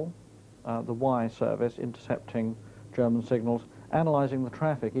level, the Y service intercepting German signals, analysing the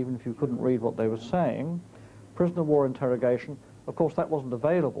traffic, even if you couldn't read what they were saying. Prisoner of war interrogation, of course that wasn't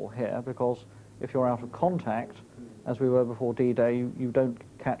available here, because if you're out of contact, as we were before D-Day, you don't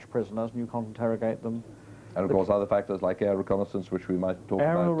catch prisoners and you can't interrogate them. And of course other factors like air reconnaissance, which we might talk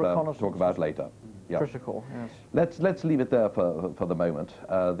about later. Yeah. Critical, yes. Let's leave it there for the moment.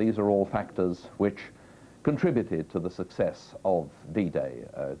 These are all factors which contributed to the success of D-Day.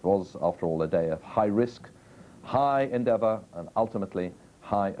 It was, after all, a day of high risk, high endeavour, and ultimately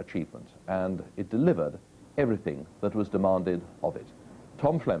high achievement. And it delivered everything that was demanded of it.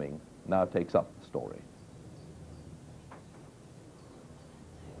 Tom Fleming now takes up the story.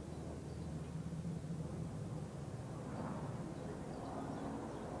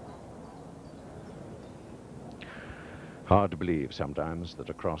 Hard to believe sometimes that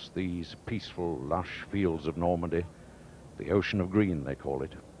across these peaceful, lush fields of Normandy, the ocean of green they call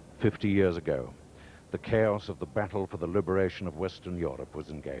it, 50 years ago, the chaos of the battle for the liberation of Western Europe was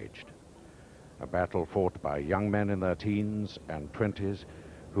engaged. A battle fought by young men in their teens and 20s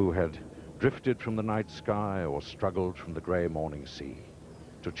who had drifted from the night sky or struggled from the grey morning sea.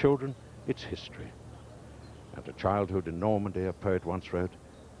 To children, it's history. And to childhood in Normandy, a poet once wrote,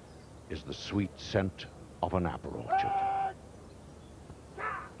 is the sweet scent of an apple orchard.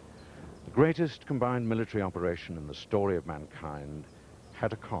 The greatest combined military operation in the story of mankind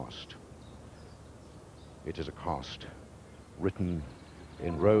had a cost. It is a cost written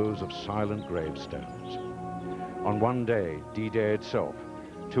in rows of silent gravestones. On one day, D-Day itself,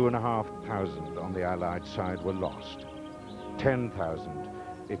 2,500 on the Allied side were lost. 10,000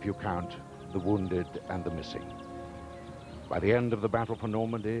 if you count the wounded and the missing. By the end of the battle for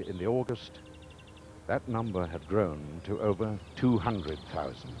Normandy in the August, that number had grown to over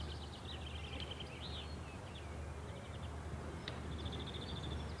 200,000.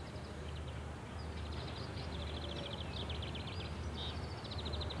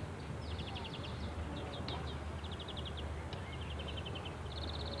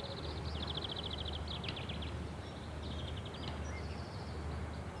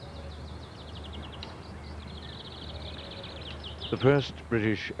 The first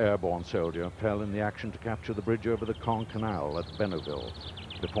British airborne soldier fell in the action to capture the bridge over the Caen Canal at Benneville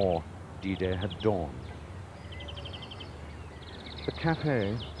before D-Day had dawned. The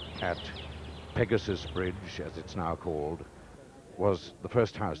cafe at Pegasus Bridge, as it's now called, was the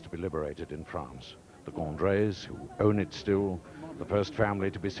first house to be liberated in France. The Gondrés, who own it still, the first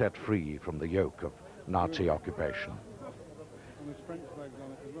family to be set free from the yoke of Nazi occupation.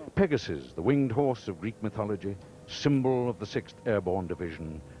 Pegasus, the winged horse of Greek mythology, symbol of the 6th Airborne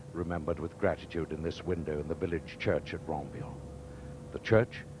Division, remembered with gratitude in this window in the village church at Ranville. The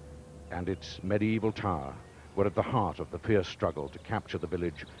church and its medieval tower were at the heart of the fierce struggle to capture the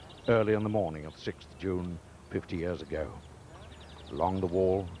village early on the morning of 6th June, 50 years ago. Along the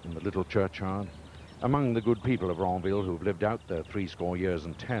wall in the little churchyard, among the good people of Ranville who've lived out their 70 years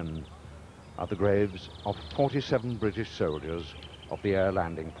and 10, are the graves of 47 British soldiers of the Air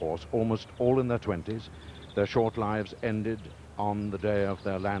Landing Force, almost all in their 20s. Their short lives ended on the day of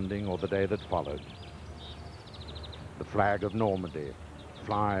their landing or the day that followed. The flag of Normandy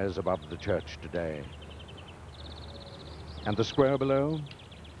flies above the church today. And the square below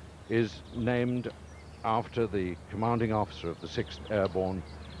is named after the commanding officer of the 6th Airborne,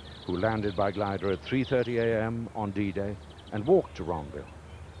 who landed by glider at 3:30 a.m. on D-Day and walked to Ranville,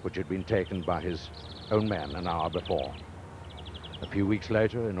 which had been taken by his own men an hour before. A few weeks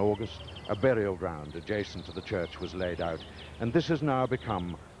later, in August, a burial ground adjacent to the church was laid out, and this has now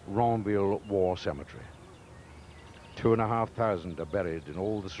become Hermanville War Cemetery. 2,500 are buried in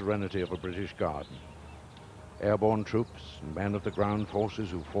all the serenity of a British garden. Airborne troops and men of the ground forces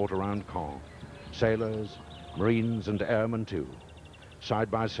who fought around Caen, sailors, marines and airmen too.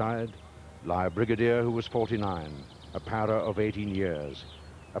 Side by side lie a brigadier who was 49, a para of 18 years,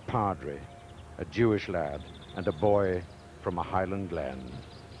 a padre, a Jewish lad, and a boy from a Highland glen.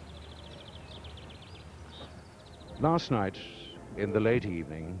 Last night, in the late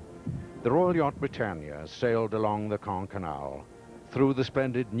evening, the Royal Yacht Britannia sailed along the Caen Canal through the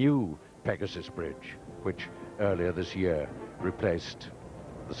splendid new Pegasus Bridge, which earlier this year replaced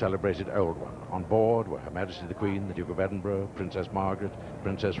the celebrated old one. On board were Her Majesty the Queen, the Duke of Edinburgh, Princess Margaret,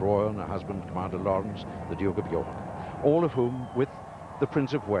 Princess Royal, and her husband, Commander Lawrence, the Duke of York, all of whom, with the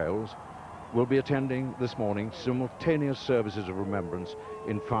Prince of Wales, will be attending this morning simultaneous services of remembrance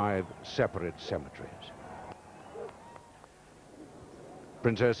in 5 separate cemeteries.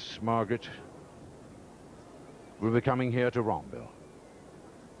 Princess Margaret will be coming here to Ranville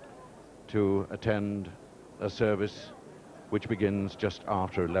to attend a service which begins just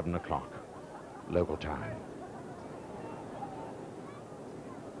after 11 o'clock local time.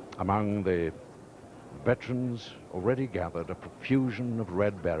 Among the veterans already gathered, a profusion of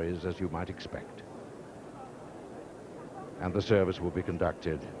red berries, as you might expect. And the service will be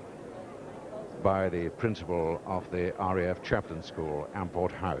conducted by the principal of the RAF Chaplain School,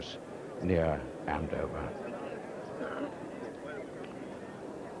 Amport House, near Andover.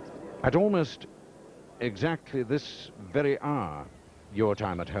 At almost exactly this very hour, your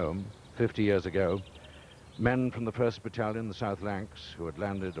time at home, 50 years ago, men from the 1st Battalion, the South Lancs, who had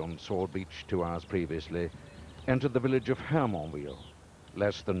landed on Sword Beach 2 hours previously, entered the village of Hermanville,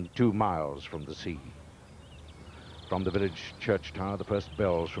 less than 2 miles from the sea. From the village church tower, the first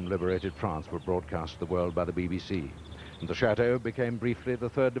bells from liberated France were broadcast to the world by the BBC, and the chateau became briefly the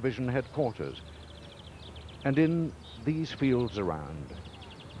 3rd Division headquarters. And in these fields around,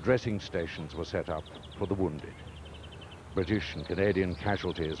 dressing stations were set up for the wounded. British and Canadian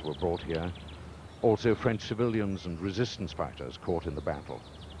casualties were brought here, also French civilians and resistance fighters caught in the battle.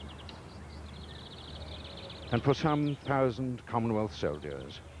 And for some 1,000 Commonwealth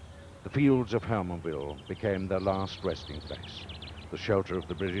soldiers, the fields of Hermanville became their last resting place. The shelter of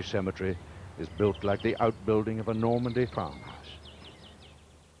the British cemetery is built like the outbuilding of a Normandy farmhouse.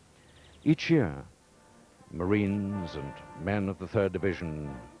 Each year, Marines and men of the 3rd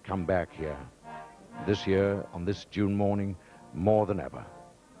Division come back here. This year, on this June morning, more than ever,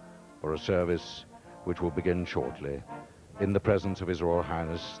 for a service which will begin shortly in the presence of His Royal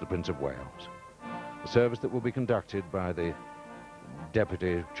Highness, the Prince of Wales. A service that will be conducted by the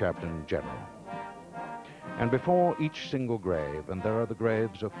Deputy Chaplain General. And before each single grave, and there are the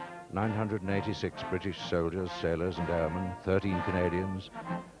graves of 986 British soldiers, sailors and airmen, 13 Canadians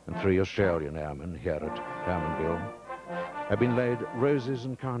and 3 Australian airmen here at Hermanville, have been laid roses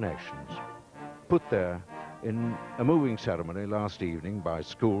and carnations, put there in a moving ceremony last evening by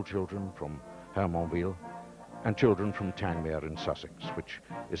school children from Hermanville and children from Tangmere in Sussex, which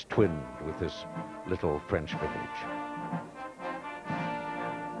is twinned with this little French village.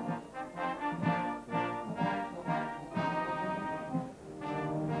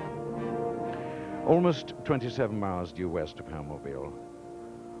 Almost 27 miles due west of Hermanville,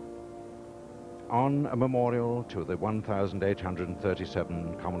 on a memorial to the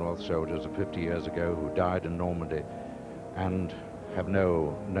 1,837 Commonwealth soldiers of 50 years ago who died in Normandy and have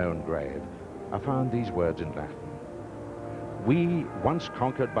no known grave, I found these words in Latin. We, once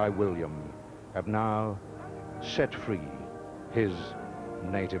conquered by William, have now set free his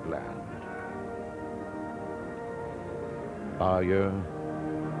native land. Bayeaux,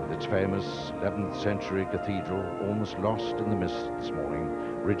 with its famous 11th century cathedral, almost lost in the mist this morning,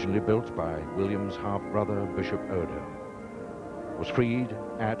 originally built by William's half-brother, Bishop Odo, was freed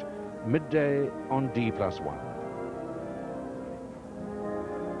at midday on D+1.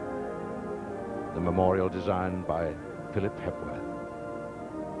 The memorial designed by Philip Hepworth.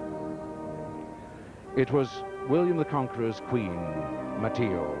 It was William the Conqueror's queen,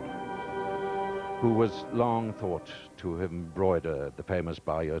 Mathilde, who was long thought to have embroidered the famous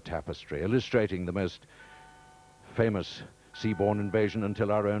Bayeaux tapestry, illustrating the most famous seaborne invasion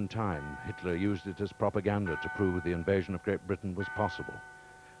until our own time. Hitler used it as propaganda to prove the invasion of Great Britain was possible.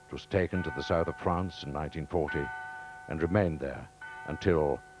 It was taken to the south of France in 1940 and remained there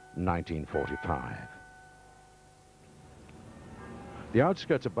until 1945. The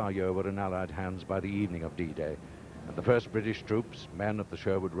outskirts of Bayeaux were in Allied hands by the evening of D-Day, and the first British troops, men of the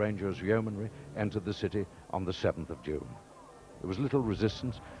Sherwood Rangers Yeomanry, entered the city on the 7th of June. There was little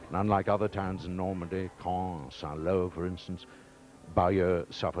resistance, and unlike other towns in Normandy, Caen, Saint-Lô, for instance, Bayeaux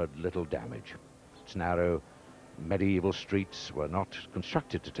suffered little damage. Its narrow, medieval streets were not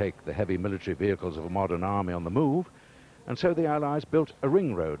constructed to take the heavy military vehicles of a modern army on the move, and so the Allies built a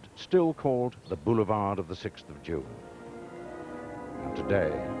ring road, still called the Boulevard of the 6th of June. And today,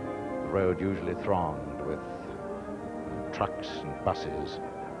 the road usually thronged with trucks and buses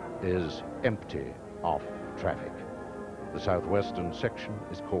is empty of traffic. The southwestern section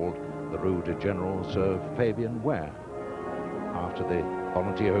is called the Rue de General Sir Fabien Ware, after the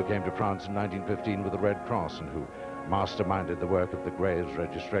volunteer who came to France in 1915 with the Red Cross and who masterminded the work of the Graves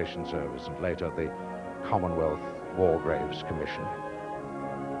Registration Service and later the Commonwealth War Graves Commission.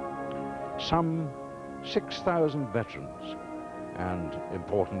 Some 6,000 veterans and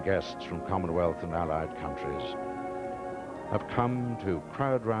important guests from Commonwealth and Allied countries have come to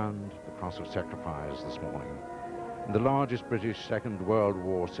crowd round the Cross of Sacrifice this morning in the largest British Second World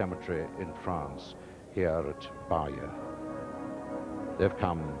War cemetery in France, here at Bayeaux. They've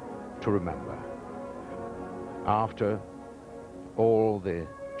come to remember. After all the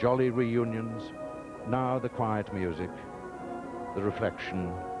jolly reunions, now the quiet music, the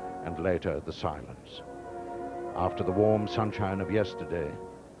reflection, and later the silence. After the warm sunshine of yesterday,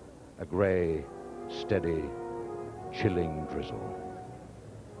 a grey, steady, chilling drizzle.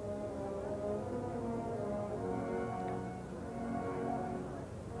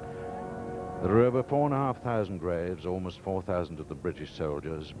 There are over 4,500 graves, almost 4,000 of the British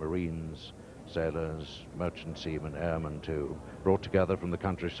soldiers, Marines, sailors, merchant seamen, airmen too, brought together from the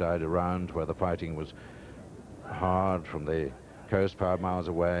countryside around where the fighting was hard, from the coast 5 miles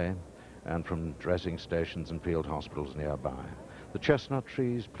away, and from dressing stations and field hospitals nearby. The chestnut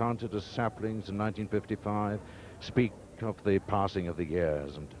trees planted as saplings in 1955 speak of the passing of the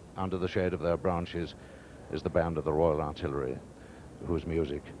years, and under the shade of their branches is the band of the Royal Artillery, whose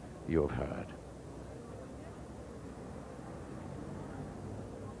music you have heard.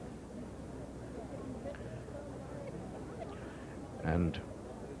 And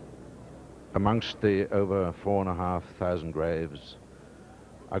amongst the over 4,500 graves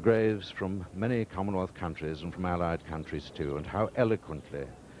are graves from many Commonwealth countries and from Allied countries too, and how eloquently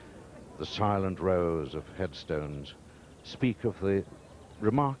the silent rows of headstones speak of the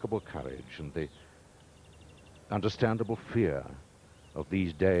remarkable courage and the understandable fear of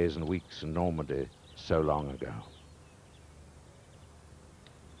these days and weeks in Normandy so long ago.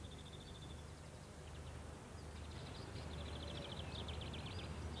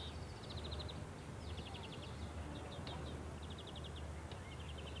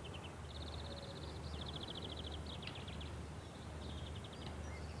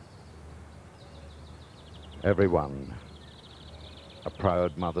 Everyone a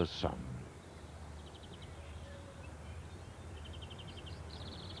proud mother's son.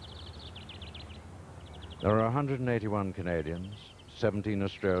 There are 181 Canadians, 17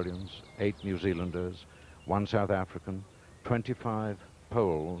 Australians, 8 New Zealanders, 1 South African, 25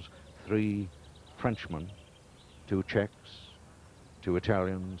 Poles, 3 Frenchmen, 2 Czechs, 2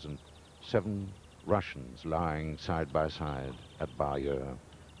 Italians, and 7 Russians lying side by side at Bayeaux.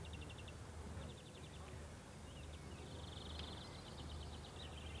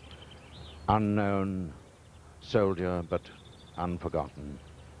 Unknown soldier, but unforgotten.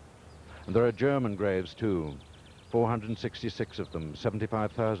 And there are German graves too, 466 of them.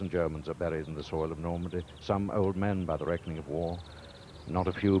 75,000 Germans are buried in the soil of Normandy, some old men by the reckoning of war, not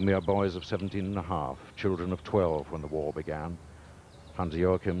a few mere boys of 17 and a half, children of 12 when the war began. Hans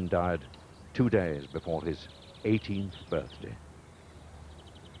Joachim died 2 days before his 18th birthday.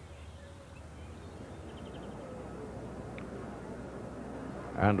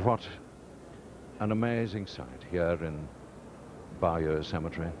 And what an amazing sight here in Bayeaux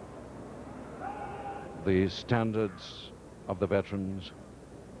Cemetery. The standards of the veterans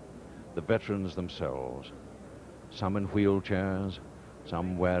themselves, some in wheelchairs,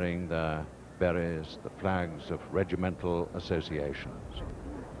 some wearing their berets, the flags of regimental associations.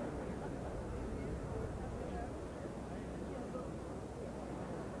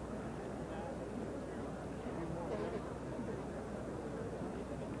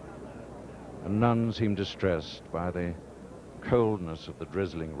 And none seem distressed by the coldness of the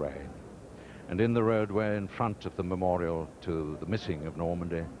drizzling rain. And in the roadway in front of the memorial to the missing of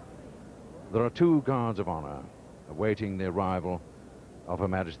Normandy, there are 2 guards of honor awaiting the arrival of Her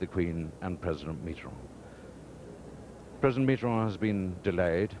Majesty the Queen and President Mitterrand. President Mitterrand has been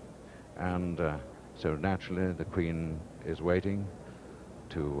delayed, and so naturally the Queen is waiting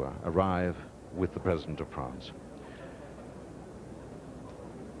to arrive with the President of France.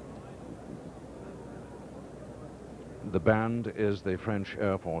 The band is the French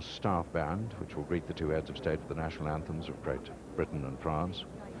Air Force Staff Band, which will greet the 2 heads of state with the national anthems of Great Britain and France.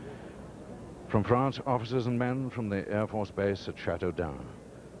 From France, officers and men from the Air Force Base at Châteaudun,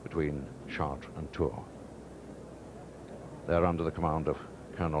 between Chartres and Tours. They're under the command of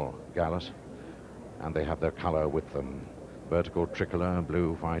Colonel Gallas, and they have their color with them. Vertical tricolor,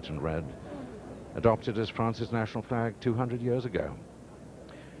 blue, white, and red, adopted as France's national flag 200 years ago.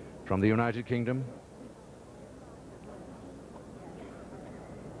 From the United Kingdom,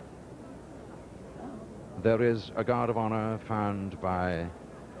 there is a guard of honor found by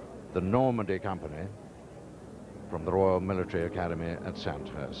the Normandy Company from the Royal Military Academy at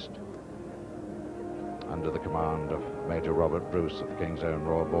Sandhurst. under the command of Major Robert Bruce of the King's Own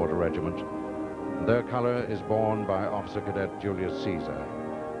Royal Border Regiment. And their colour is borne by Officer Cadet Julius Caesar,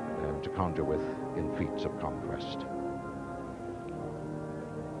 to conjure with in feats of conquest.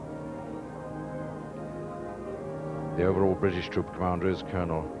 The overall British troop commander is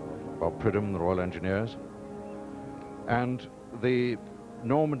Colonel Bob Pridham, the Royal Engineers. And the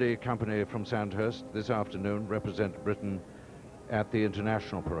Normandy company from Sandhurst this afternoon represent Britain at the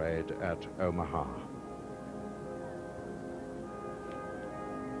International Parade at Omaha.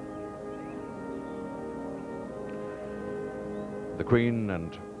 The Queen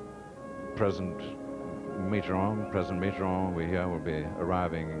and President Mitterrand, we hear, will be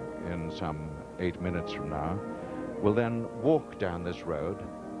arriving in some 8 minutes from now. Will then walk down this road,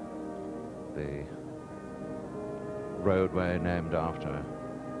 the roadway named after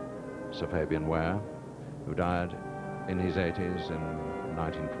Sir Fabian Ware, who died in his 80s in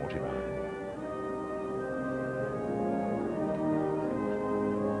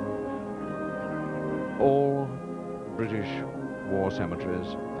 1949. All British war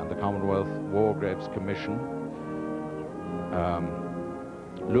cemeteries and the Commonwealth War Graves Commission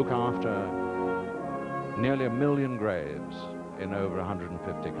look after nearly 1 million graves in over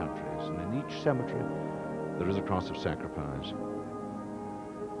 150 countries, and in each cemetery there is a cross of sacrifice.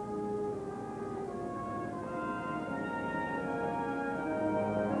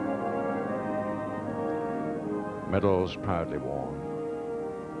 Medals proudly worn,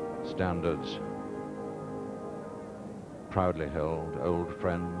 standards proudly held, old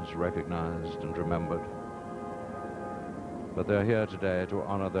friends recognized and remembered. But they're here today to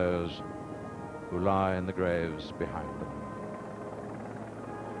honor those who lie in the graves behind them.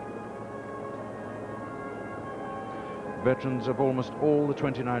 Veterans of almost all the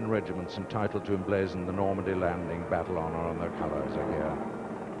 29 regiments entitled to emblazon the Normandy landing battle honor on their colors are here.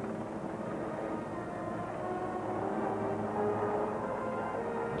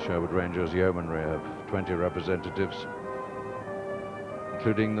 The Sherwood Rangers Yeomanry have 20 representatives,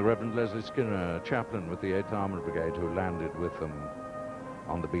 including the Reverend Leslie Skinner, chaplain with the 8th Armoured Brigade, who landed with them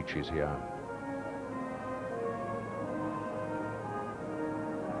on the beaches here.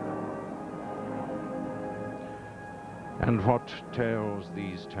 And what tales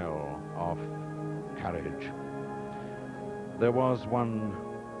these tell of courage. There was one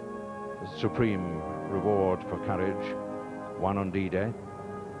supreme reward for courage, won on D-Day.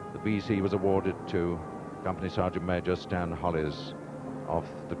 The VC was awarded to Company Sergeant Major Stan Hollis of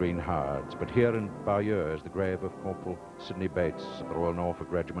the Green Howards. But here in Bayeaux is the grave of Corporal Sidney Bates of the Royal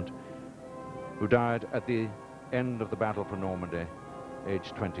Norfolk Regiment, who died at the end of the battle for Normandy,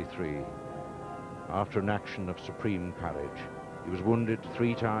 aged 23. After an action of supreme courage. He was wounded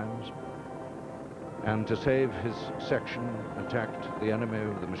 3 times, and to save his section, attacked the enemy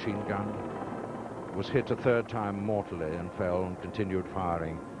with a machine gun, was hit a 3rd time mortally and fell and continued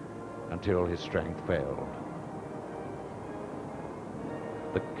firing until his strength failed.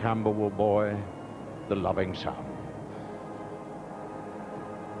 The Camberwell boy, the loving son.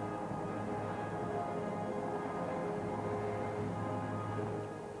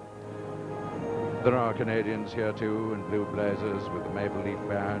 There are Canadians here too, in blue blazers with the maple leaf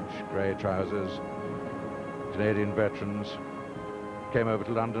badge, grey trousers. Canadian veterans came over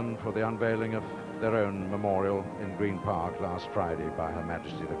to London for the unveiling of their own memorial in Green Park last Friday by Her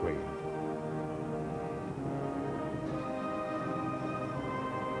Majesty the Queen.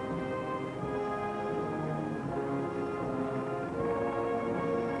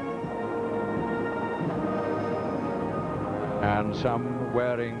 And some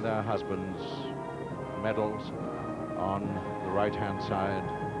wearing their husbands' medals on the right-hand side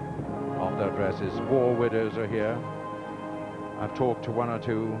of their dresses. War widows are here. I've talked to 1 or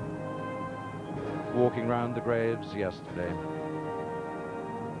 2 walking round the graves yesterday.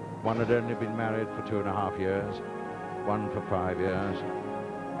 One had only been married for 2.5 years, one for 5 years,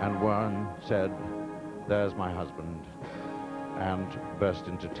 and one said, "There's my husband," and burst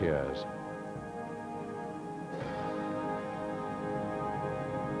into tears.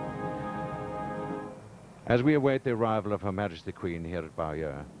 As we await the arrival of Her Majesty the Queen here at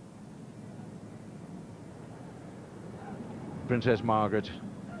Bayeaux, Princess Margaret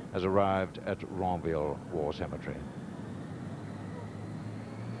has arrived at Ranville War Cemetery.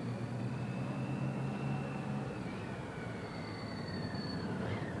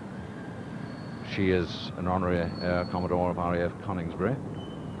 She is an honorary Air Commodore of RAF Coningsbury.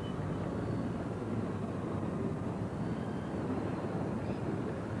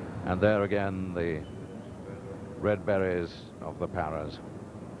 And there again the red berets of the Paras.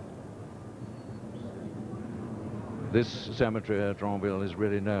 This cemetery at Ranville is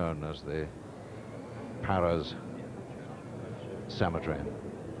really known as the Paris Cemetery.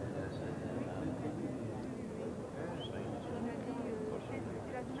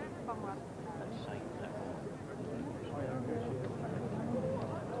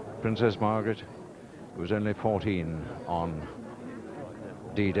 Princess Margaret was only 14 on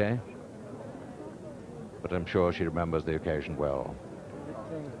D-Day, but I'm sure she remembers the occasion well.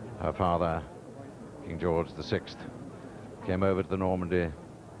 Her father, King George VI, came over to the Normandy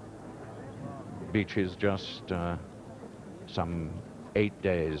beaches just some 8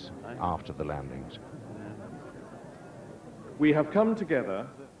 days after the landings. We have come together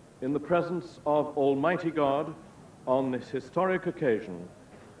in the presence of Almighty God on this historic occasion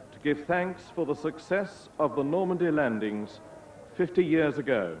to give thanks for the success of the Normandy landings 50 years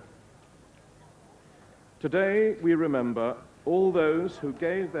ago. Today we remember all those who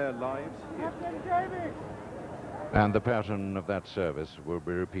gave their lives here. And the pattern of that service will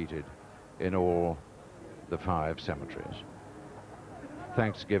be repeated in all the 5 cemeteries.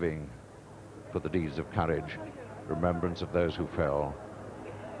 Thanksgiving for the deeds of courage, remembrance of those who fell,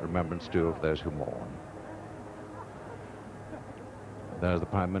 remembrance too of those who mourn. There's the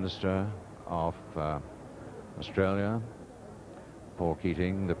Prime Minister of Australia, Paul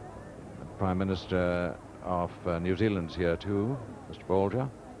Keating. The Prime Minister of New Zealand's here too, Mr. Bolger.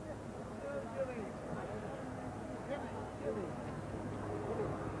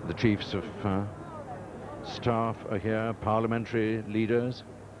 The chiefs of staff are here, parliamentary leaders.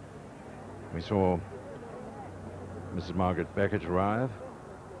 We saw Mrs. Margaret Beckett arrive,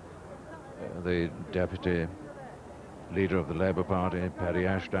 the deputy leader of the Labour Party, Paddy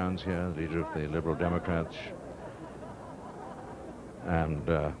Ashdown's here, leader of the Liberal Democrats,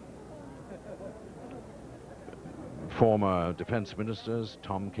 and former defence ministers,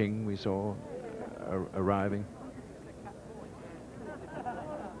 Tom King we saw arriving.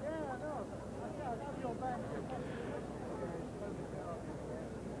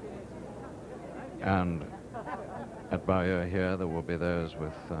 And at Bayeaux here, there will be those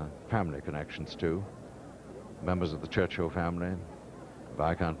with family connections too. Members of the Churchill family,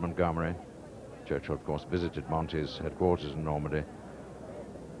 Viscount Montgomery. Churchill, of course, visited Monty's headquarters in Normandy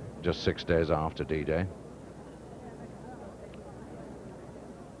just 6 days after D-Day.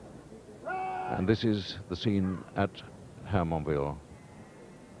 And this is the scene at Hermanville.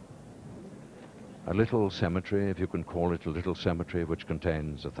 A little cemetery, if you can call it a little cemetery, which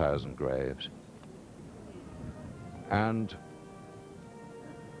contains 1,000 graves. And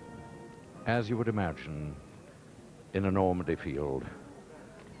as you would imagine, in a Normandy field,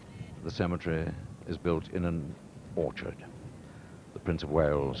 the cemetery is built in an orchard. The Prince of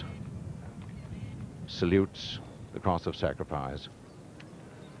Wales salutes the cross of sacrifice.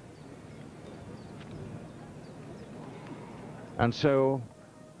 And so,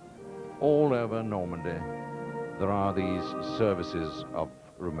 all over Normandy, there are these services of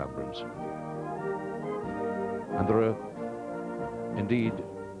remembrance. And there are, indeed,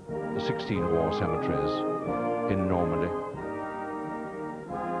 16 war cemeteries in Normandy,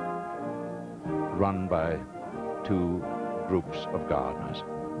 run by 2 groups of gardeners.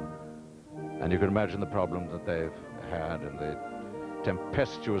 And you can imagine the problems that they've had and the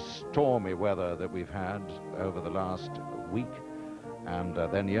tempestuous, stormy weather that we've had over the last week. And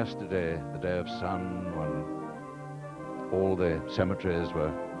then yesterday, the day of sun, when all the cemeteries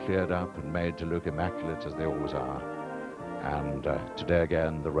were cleared up and made to look immaculate, as they always are. And today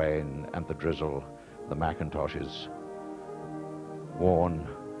again, the rain and the drizzle, the Macintoshes, worn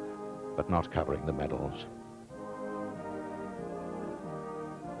but not covering the medals.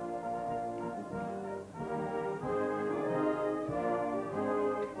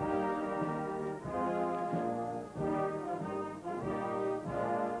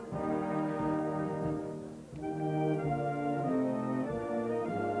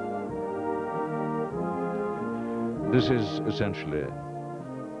 This is essentially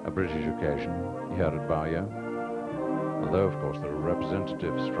a British occasion here at Bayeaux, although of course there are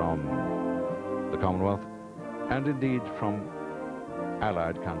representatives from the Commonwealth and indeed from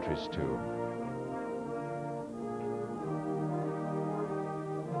Allied countries too.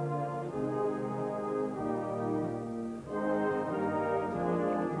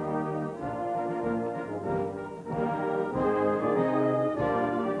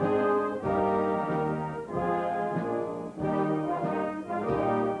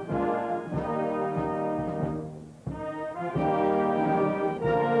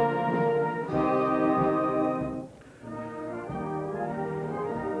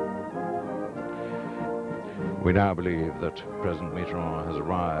 We now believe that President Mitterrand has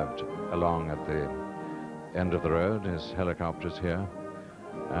arrived along at the end of the road. His helicopter's here,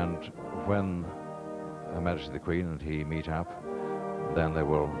 and when Her Majesty the Queen and he meet up. Then they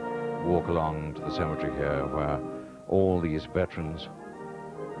will walk along to the cemetery here where all these veterans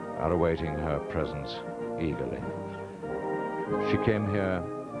are awaiting her presence eagerly. She came here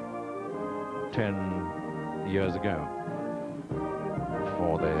 10 years ago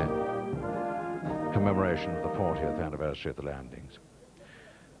for the commemoration of the 40th anniversary of the landings.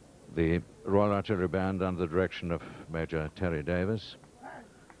 The Royal Artillery Band, under the direction of Major Terry Davis,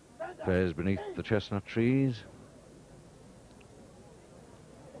 plays beneath the chestnut trees.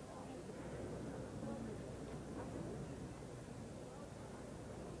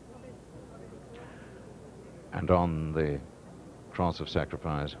 And on the cross of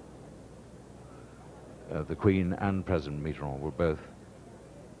sacrifice, the Queen and President Mitterrand will both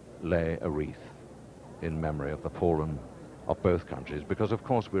lay a wreath in memory of the fallen of both countries, because of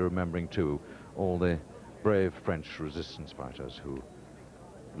course we're remembering too all the brave French resistance fighters who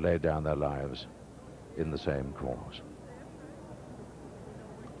laid down their lives in the same cause.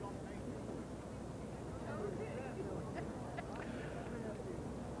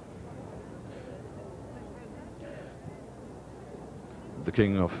 The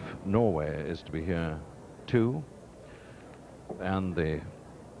King of Norway is to be here too, and the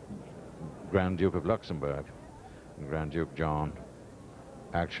Grand Duke of Luxembourg, Grand Duke John,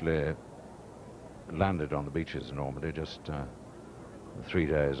 actually landed on the beaches in Normandy just 3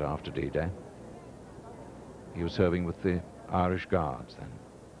 days after D-Day. He was serving with the Irish Guards then.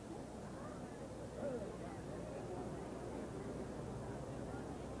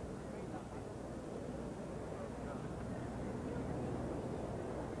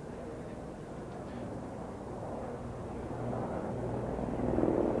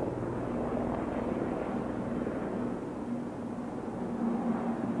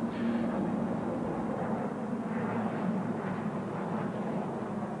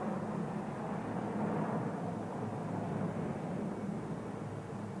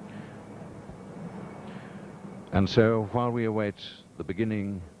 And so, while we await the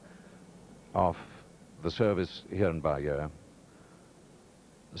beginning of the service here in Bayeaux,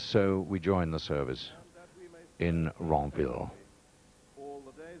 so we join the service in Ranville. All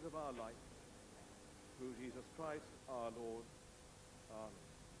the days of our life, through Jesus Christ our Lord. Amen.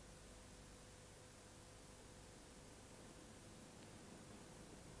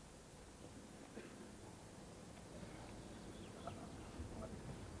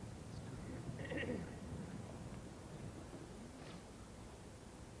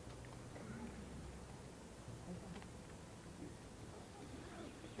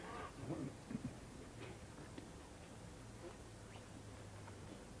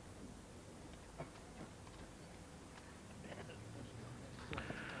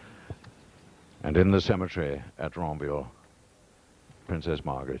 And in the cemetery at Ranville, Princess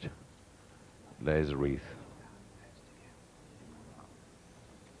Margaret lays a wreath.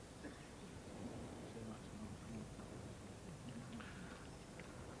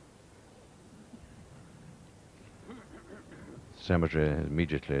 Cemetery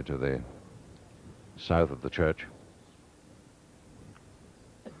immediately to the south of the church.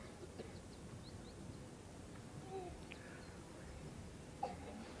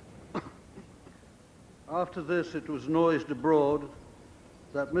 After this it was noised abroad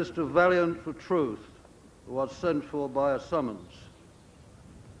that Mr. Valiant for Truth was sent for by a summons.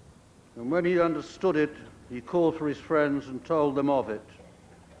 And when he understood it, he called for his friends and told them of it.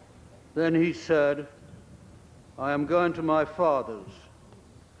 Then he said, I am going to my father's,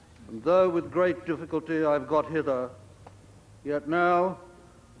 and though with great difficulty I've got hither, yet now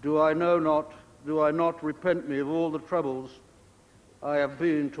do I not repent me of all the troubles I have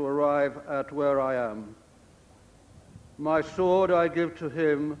been to arrive at where I am. My sword I give to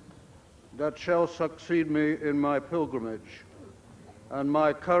him that shall succeed me in my pilgrimage, and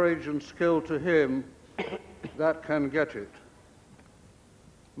my courage and skill to him that can get it.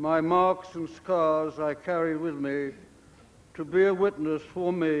 My marks and scars I carry with me to be a witness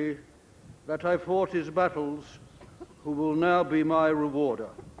for me that I fought his battles, who will now be my rewarder.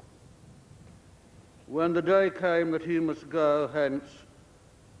 When the day came that he must go hence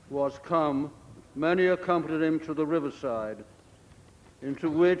was come, many accompanied him to the riverside, into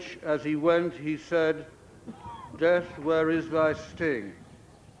which, as he went, he said, Death, where is thy sting?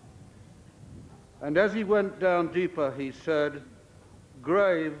 And as he went down deeper, he said,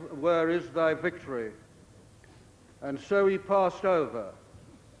 Grave, where is thy victory? And so he passed over,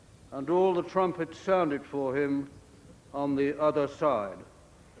 and all the trumpets sounded for him on the other side.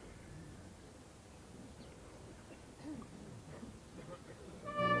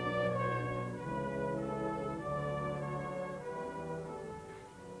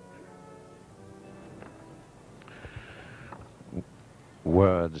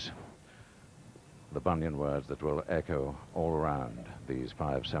 words, the Bunyan words that will echo all around these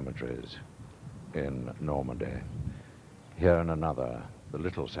 5 cemeteries in Normandy. Here in another, the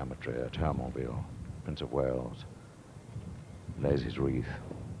little cemetery at Hermanville, Prince of Wales, lays his wreath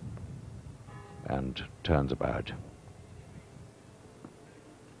and turns about.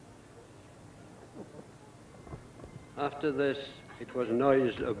 After this, it was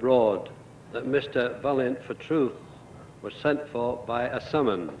noised abroad that Mr. Valiant for Truth was sent for by a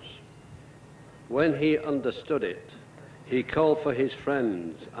summons. When he understood it, he called for his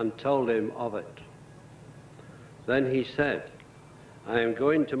friends and told him of it. Then he said, I am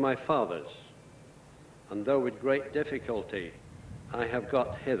going to my father's, and though with great difficulty I have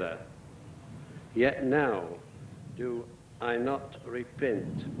got hither, yet now do I not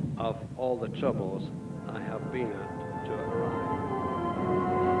repent of all the troubles I have been at to arrive.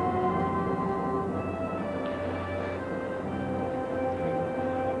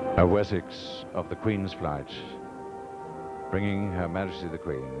 A Wessex of the Queen's flight, bringing Her Majesty the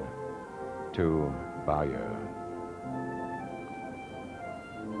Queen to Bayeaux.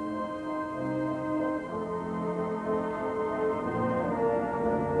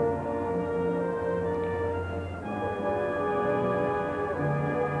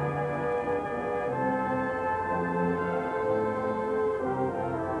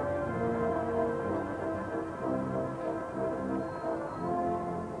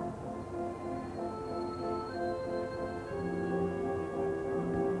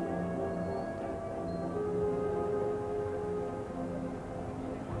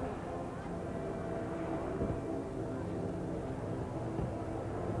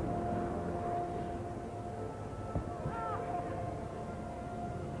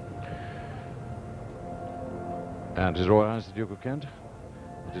 And His Royal Highness the Duke of Kent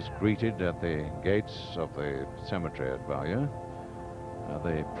is greeted at the gates of the cemetery at Bayeaux.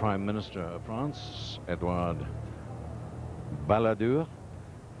 The Prime Minister of France, Edouard Balladur,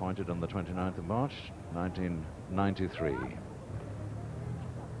 appointed on the 29th of March, 1993.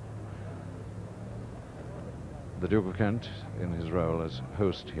 The Duke of Kent, in his role as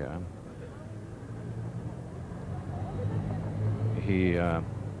host here, he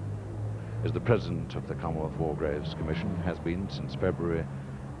is the President of the Commonwealth War Graves Commission, has been since February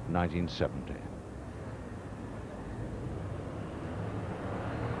 1970.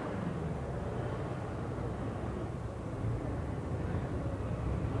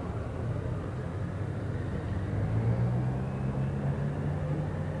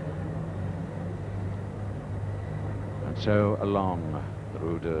 And so along the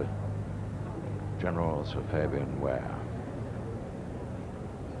Rue de General Sir Fabian Ware.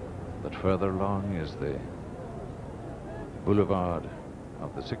 But further along is the boulevard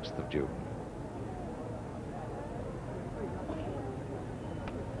of the 6th of June.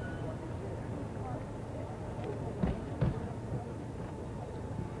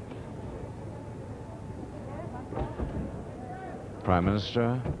 Prime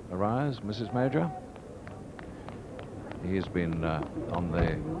Minister arrives, Mrs. Major. He's been on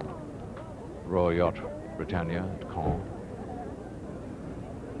the Royal Yacht Britannia at Caen,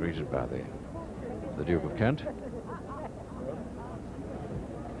 greeted by the Duke of Kent.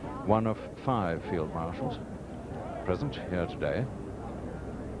 One of 5 field marshals present here today.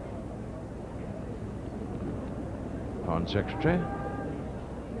 Foreign Secretary,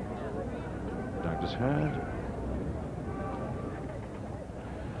 Douglas Hurd.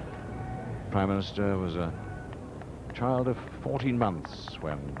 Prime Minister was a child of 14 months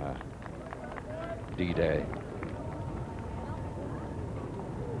when D-Day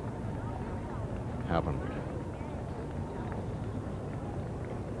happened.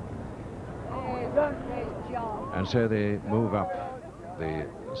 And so they move up the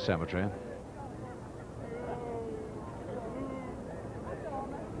cemetery.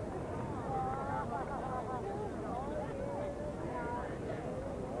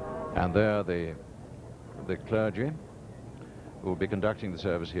 And there the clergy who will be conducting the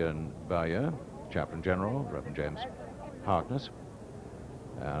service here in Bayeaux, Chaplain General, Reverend James Harkness,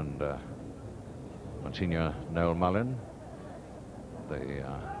 and Monsignor Noel Mullin, the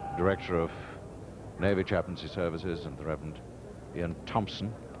Director of Navy Chaplaincy Services, and the Reverend Ian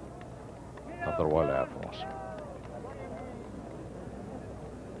Thompson of the Royal Air Force.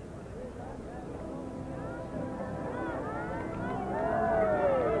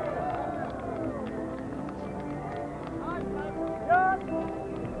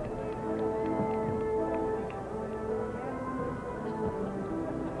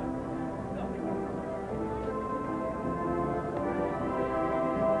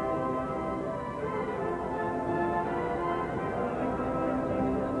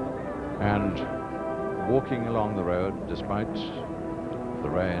 walking along the road despite the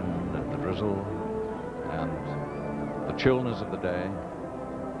rain and the drizzle and the chillness of the day.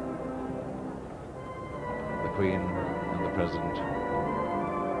 The Queen and the President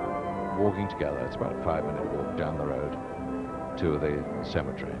walking together. It's about a 5-minute walk down the road to the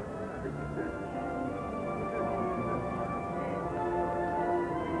cemetery.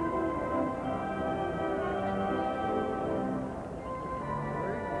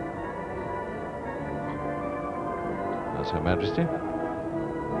 There's Her Majesty.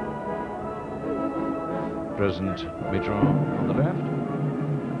 President Mitterrand on the left.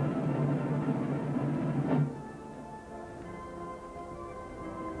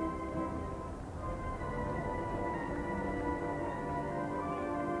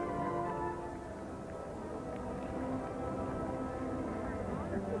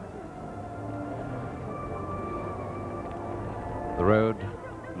 The road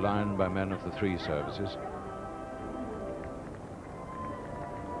lined by men of the three services.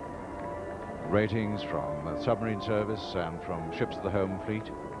 Ratings from the submarine service and from ships of the home fleet.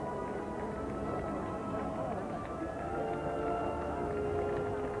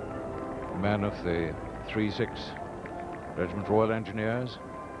 Men of the 3-6 Regiment Royal Engineers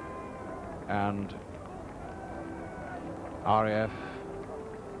and RAF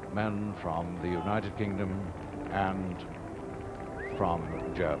men from the United Kingdom and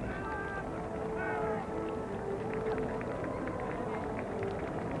from Germany.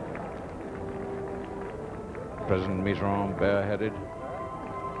 President Mitterrand, bareheaded,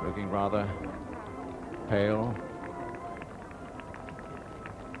 looking rather pale.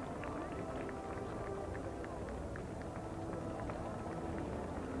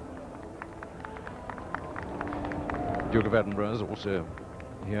 Duke of Edinburgh is also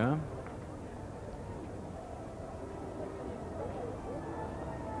here.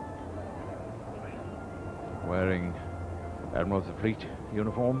 Wearing Admiral of the Fleet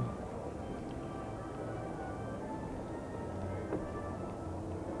uniform.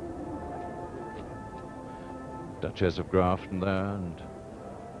 Duchess of Grafton there, and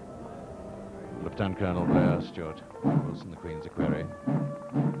Lieutenant Colonel Blair Stewart was in the Queen's equerry.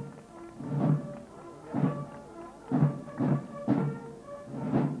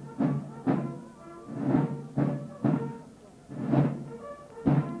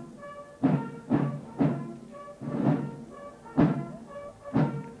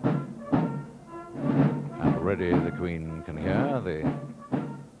 And already the Queen can hear the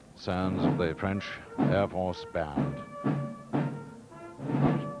sounds of the French Air Force band.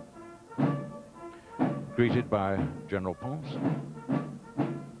 Greeted by General Ponce,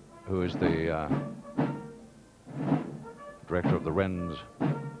 who is the director of the Rennes,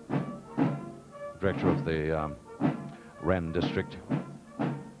 director of the Rennes district,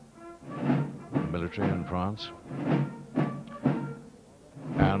 military in France.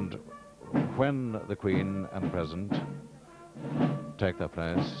 And when the Queen and the President take their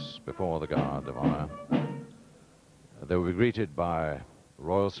place before the Guard of Honor, they will be greeted by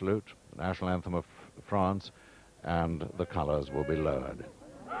royal salute, the national anthem of France, and the colors will be lowered.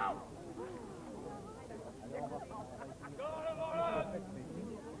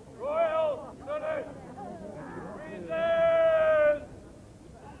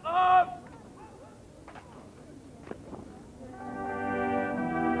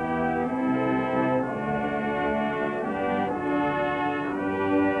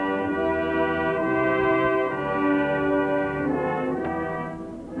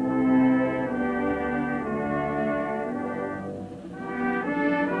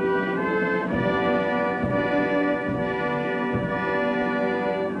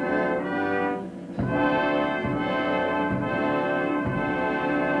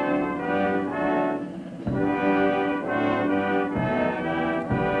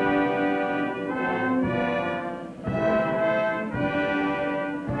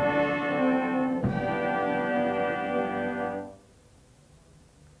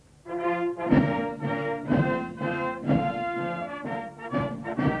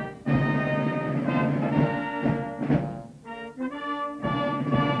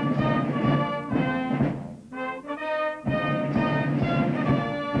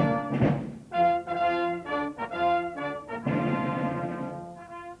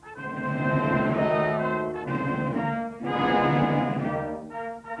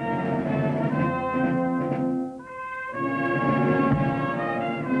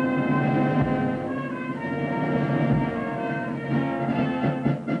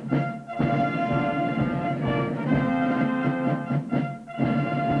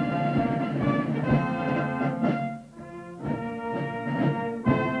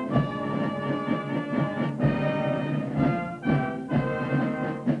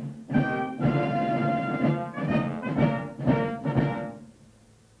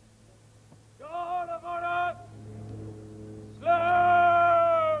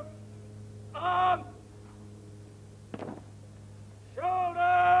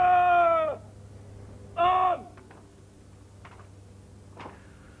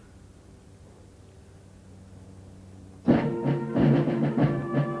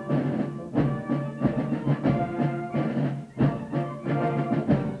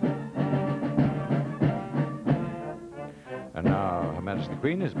 Her Majesty the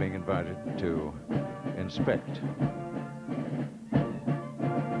Queen is being invited to inspect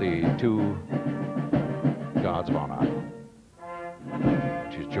the two Guards of Honor.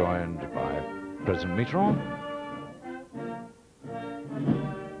 She's joined by President Mitterrand,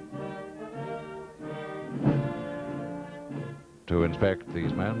 to inspect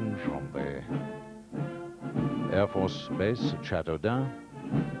these men from the Air Force Base at Chateaudun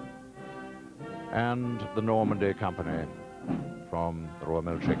and the Normandy Company from the Royal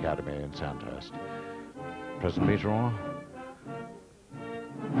Military Academy in Sandhurst. President Mitterrand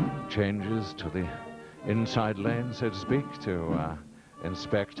changes to the inside lane, so to speak, to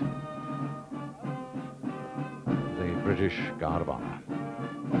inspect the British Guard of Honor.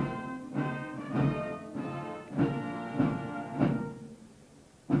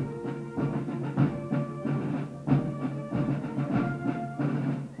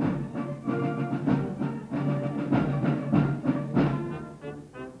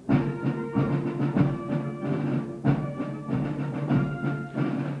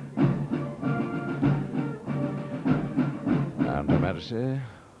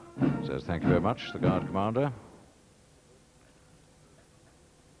 Says thank you very much, the Guard Commander.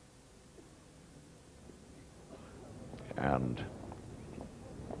 And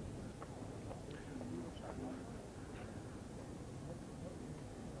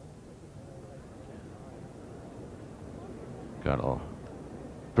Colonel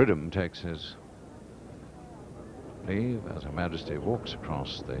Pridham takes his leave as Her Majesty walks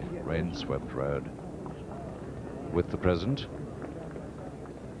across the rain-swept road with the President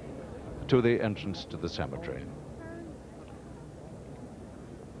to the entrance to the cemetery.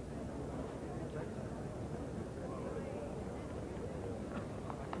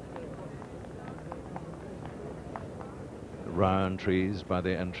 Round trees by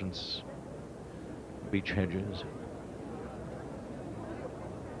the entrance, beech hedges.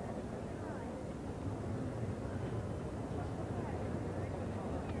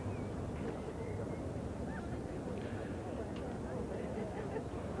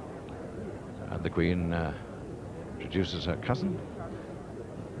 The Queen introduces her cousin,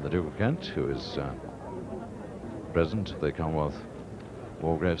 the Duke of Kent, who is President of the Commonwealth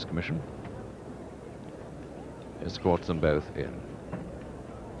War Graves Commission, escorts them both in.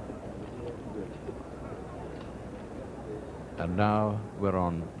 And now we're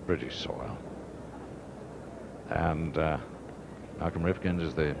on British soil. And Malcolm Rifkind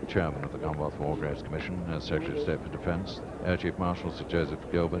is the chairman of the Commonwealth War Graves Commission, as Secretary of State for Defence. Air Chief Marshal Sir Joseph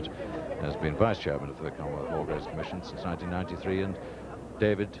Gilbert has been Vice Chairman of the Commonwealth War Graves Commission since 1993, and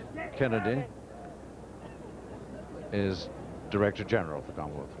David Kennedy is Director General of the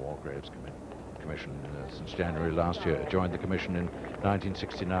Commonwealth War Graves Commission since January last year. Joined the Commission in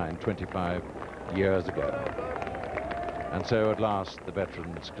 1969, 25 years ago. And so at last the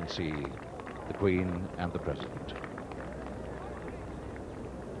veterans can see the Queen and the President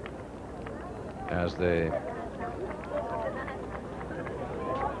as they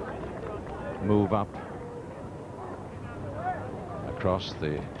move up across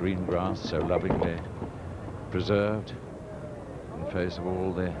the green grass so lovingly preserved in face of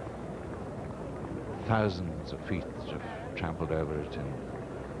all the thousands of feet that have trampled over it in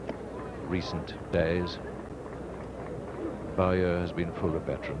recent days. Bayeaux has been full of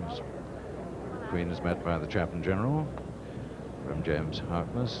veterans. The Queen is met by the Chaplain General, Reverend James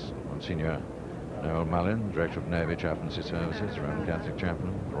Harkness, Monsignor Noel Mullin, Director of Navy Chaplaincy Services, Roman Catholic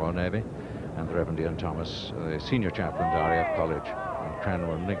Chaplain, Royal Navy, and the Reverend Ian Thomas, the Senior Chaplain at RAF College in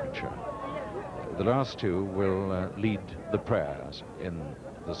Cranwell, Lincolnshire. The last two will lead the prayers in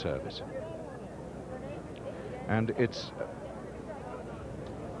the service. And it's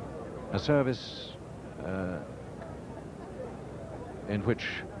a service in which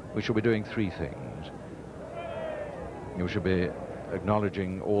we shall be doing three things. We shall be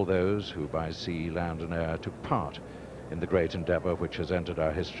acknowledging all those who by sea, land and air took part in the great endeavour which has entered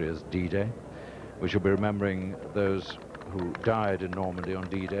our history as D-Day. We shall be remembering those who died in Normandy on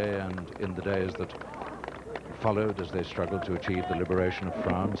D-Day and in the days that followed as they struggled to achieve the liberation of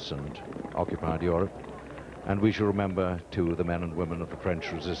France and occupied Europe. And we shall remember, too, the men and women of the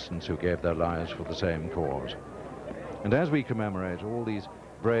French resistance who gave their lives for the same cause. And as we commemorate all these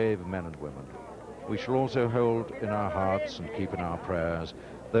brave men and women, we shall also hold in our hearts and keep in our prayers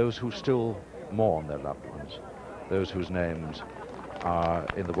those who still mourn their loved ones, those whose names are,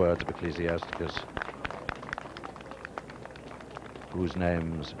 in the words of Ecclesiasticus, whose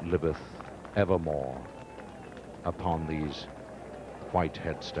names liveth evermore upon these white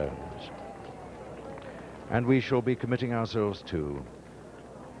headstones. And we shall be committing ourselves to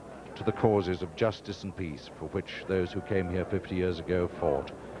to the causes of justice and peace for which those who came here 50 years ago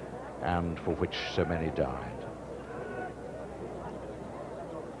fought and for which so many died.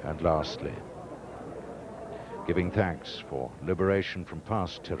 And lastly, giving thanks for liberation from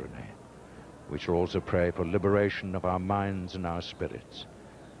past tyranny, we shall also pray for liberation of our minds and our spirits,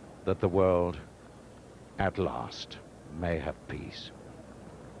 that the world at last may have peace.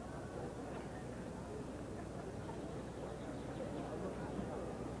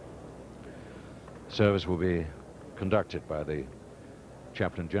 Service will be conducted by the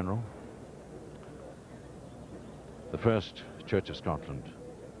Chaplain General. The first Church of Scotland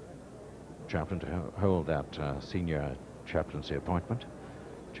chaplain to hold that senior chaplaincy appointment,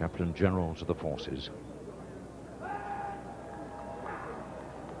 Chaplain General to the Forces.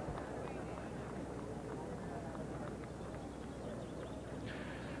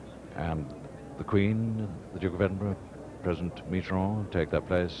 And the Queen, the Duke of Edinburgh, President Mitterrand take their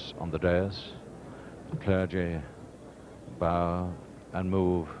place on the dais. The clergy bow and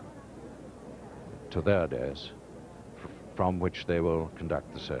move to their dais, from which they will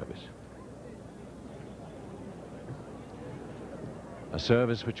conduct the service. A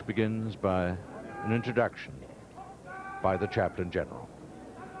service which begins by an introduction by the Chaplain General.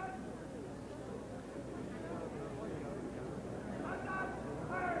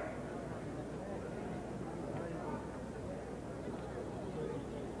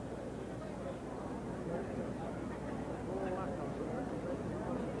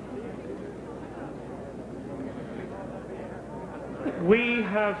 We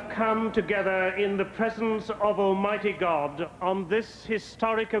have come together in the presence of Almighty God on this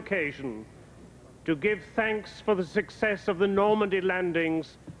historic occasion to give thanks for the success of the Normandy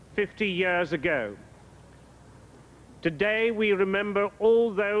landings 50 years ago. Today we remember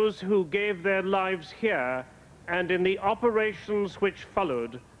all those who gave their lives here and in the operations which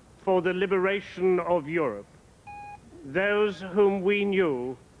followed for the liberation of Europe, those whom we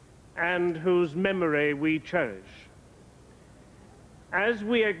knew and whose memory we cherish. As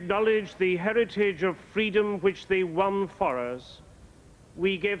we acknowledge the heritage of freedom which they won for us,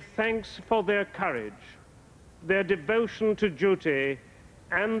 we give thanks for their courage, their devotion to duty,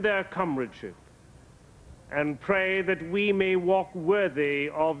 and their comradeship, and pray that we may walk worthy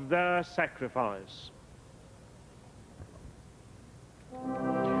of their sacrifice.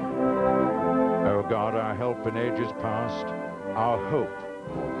 O God, our help in ages past, our hope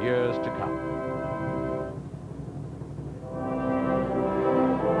for years to come.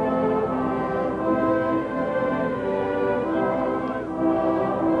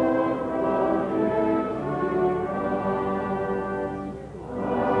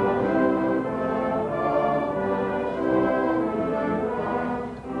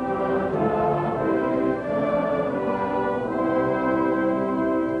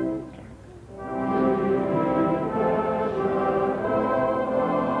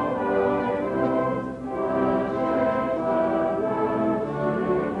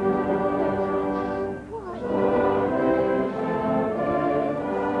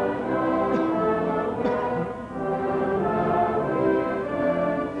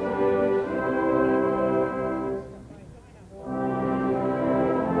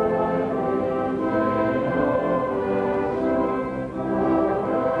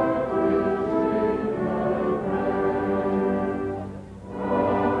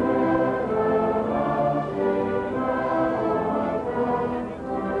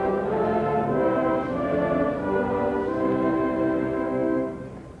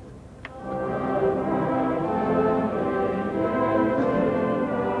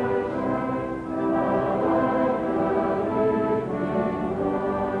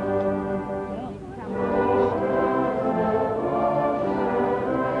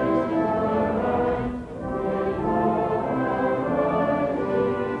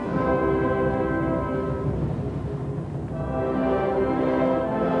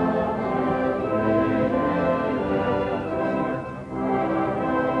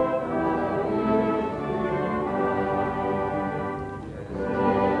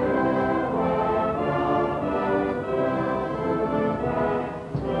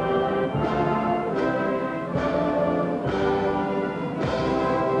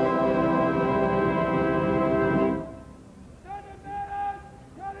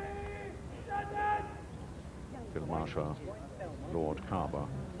 Lord Carver.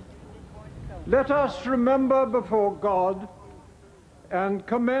 Let us remember before God and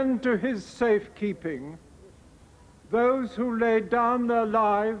commend to his safekeeping those who laid down their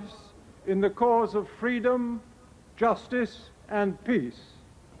lives in the cause of freedom, justice, and peace.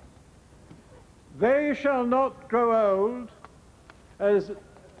 They shall not grow old as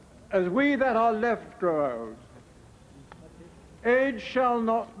as we that are left grow old. Age shall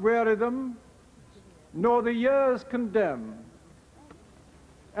not weary them, nor the years condemn.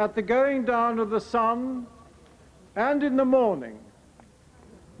 At the going down of the sun and in the morning,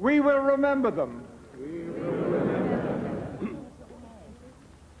 we will remember them.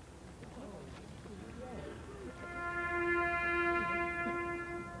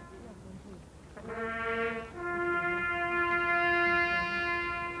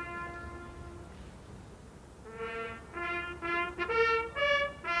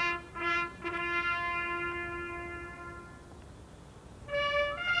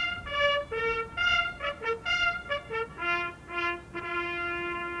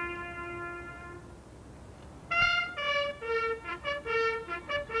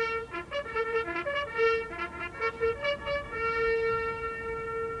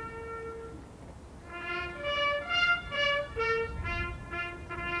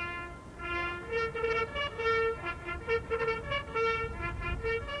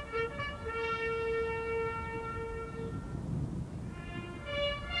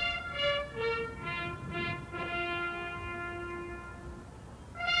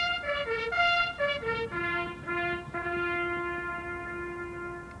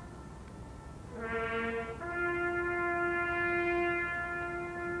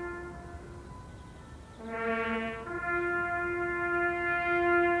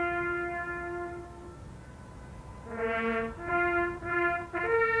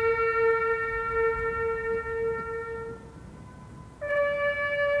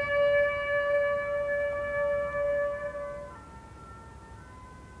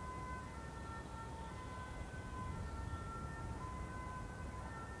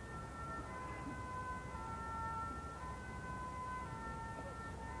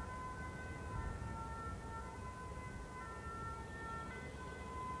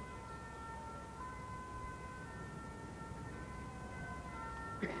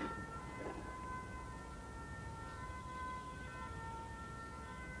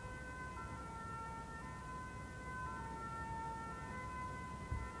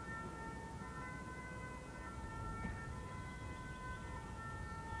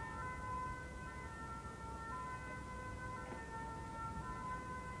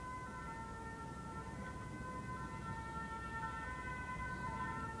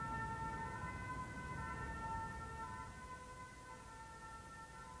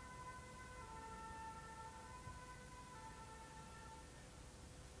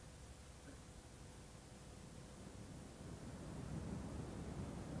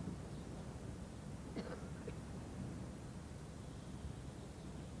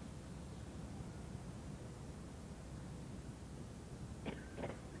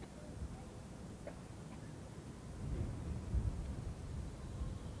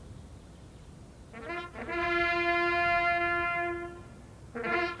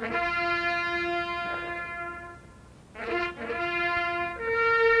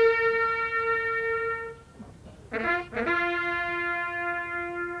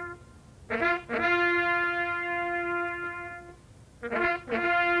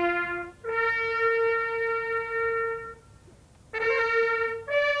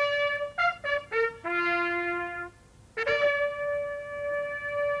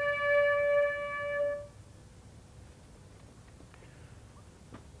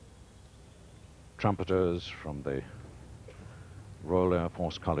 Trumpeters from the Royal Air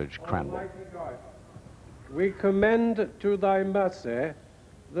Force College, Cranwell. Almighty God, we commend to thy mercy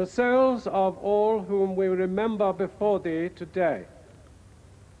the souls of all whom we remember before thee today.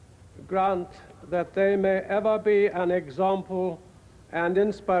 Grant that they may ever be an example and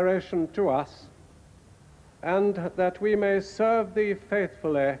inspiration to us, and that we may serve thee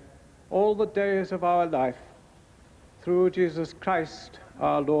faithfully all the days of our life. Through Jesus Christ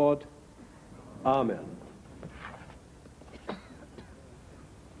our Lord. Amen.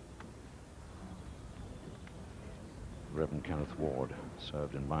 Reverend Kenneth Ward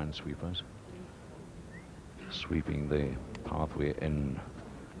served in minesweepers, sweeping the pathway in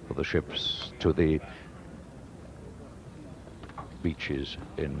for the ships to the beaches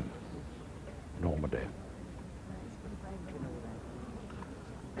in Normandy.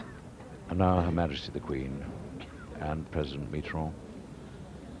 And now Her Majesty the Queen and President Mitterrand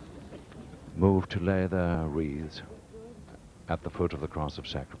moved to lay their wreaths at the foot of the Cross of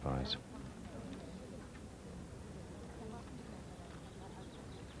Sacrifice.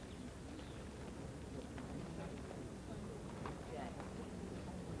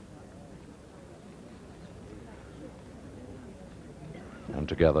 And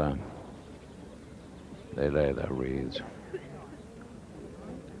together they lay their wreaths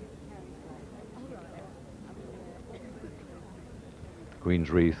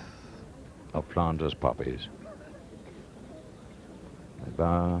Queen's wreath of Flanders poppies. They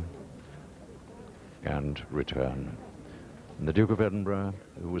bow and return. And the Duke of Edinburgh,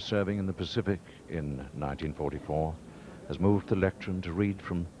 who was serving in the Pacific in 1944, has moved the lectern to read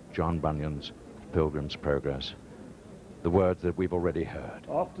from John Bunyan's Pilgrim's Progress, the words that we've already heard.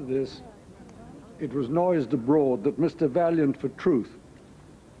 After this, it was noised abroad that Mr. Valiant for truth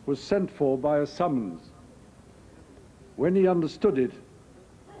was sent for by a summons. When he understood it,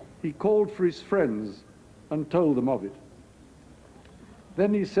 he called for his friends and told them of it.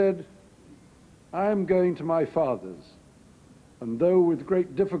 Then he said, I am going to my father's, and though with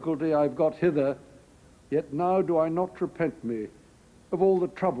great difficulty I've got hither, yet now do I not repent me of all the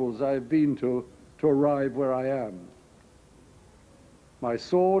troubles I have been to arrive where I am. My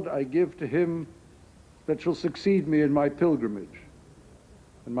sword I give to him that shall succeed me in my pilgrimage,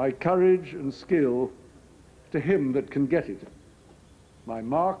 and my courage and skill to him that can get it. My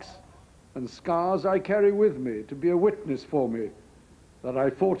marks and scars I carry with me to be a witness for me that I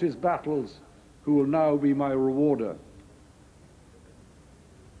fought his battles, who will now be my rewarder.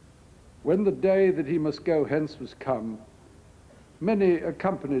 When the day that he must go hence was come, many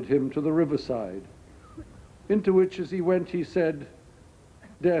accompanied him to the riverside, into which as he went he said,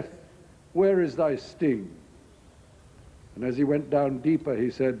 Death, where is thy sting? And as he went down deeper he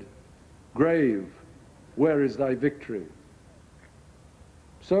said, Grave, where is thy victory?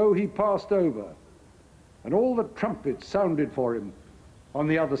 So he passed over, and all the trumpets sounded for him on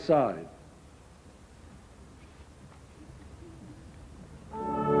the other side.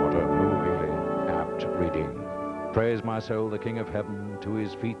 What a movingly apt reading. Praise my soul, the King of heaven, to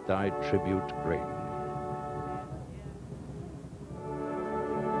his feet thy tribute bring.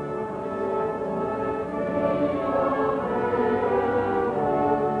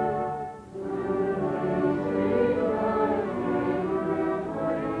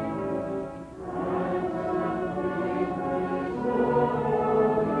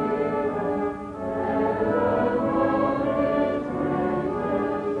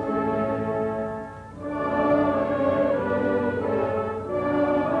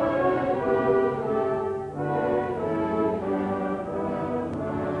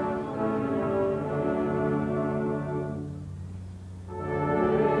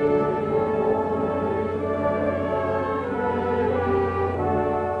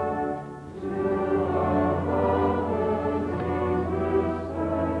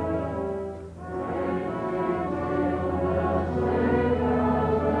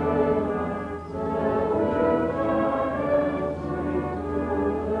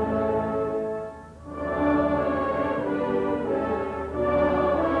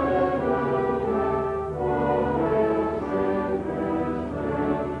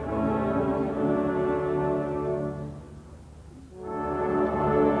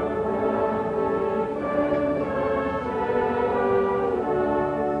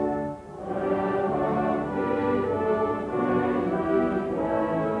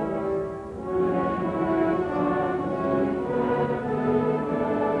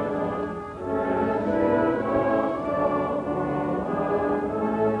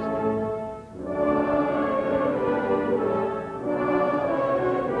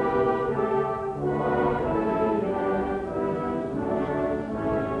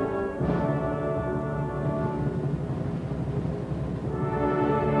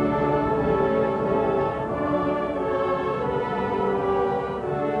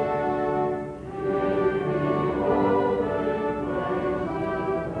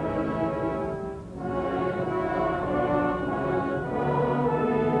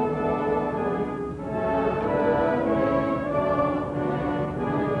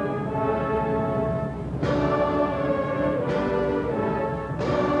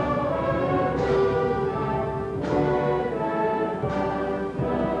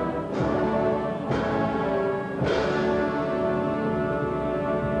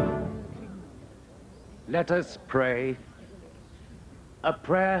 Let us pray a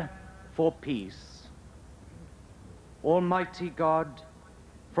prayer for peace. Almighty God,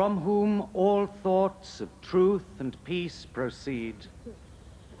 from whom all thoughts of truth and peace proceed,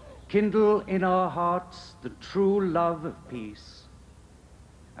 kindle in our hearts the true love of peace,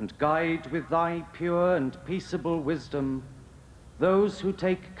 and guide with thy pure and peaceable wisdom those who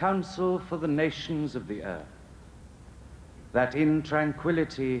take counsel for the nations of the earth, that in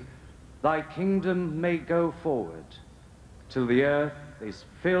tranquility thy kingdom may go forward, till the earth is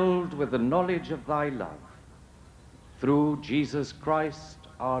filled with the knowledge of thy love, through Jesus Christ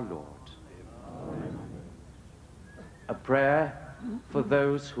our Lord. Amen. A prayer for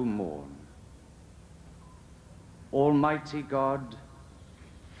those who mourn. Almighty God,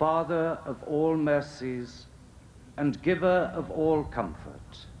 Father of all mercies, and giver of all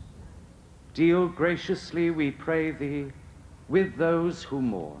comfort, deal graciously, we pray thee, with those who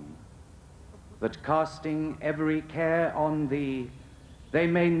mourn, that casting every care on thee, they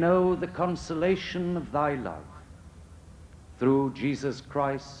may know the consolation of thy love. Through Jesus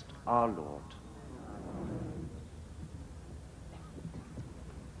Christ our Lord.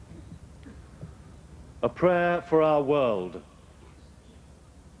 A prayer for our world.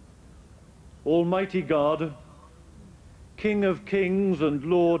 Almighty God, King of kings and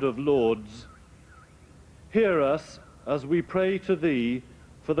Lord of lords, hear us as we pray to thee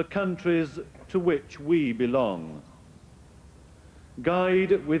for the countries to which we belong.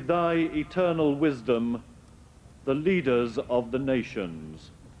 Guide with thy eternal wisdom the leaders of the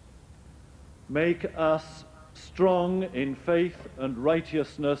nations. Make us strong in faith and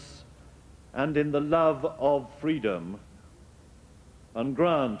righteousness and in the love of freedom, and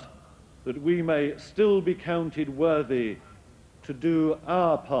grant that we may still be counted worthy to do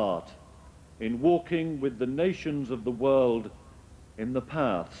our part in walking with the nations of the world in the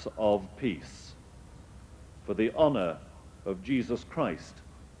paths of peace. For the honor of Jesus Christ,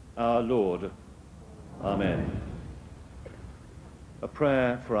 our Lord. Amen. A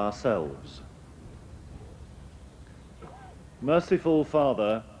prayer for ourselves. Merciful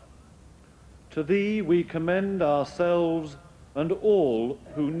Father, to thee we commend ourselves and all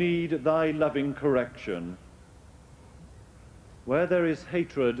who need thy loving correction. Where there is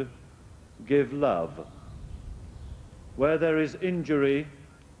hatred, give love. Where there is injury,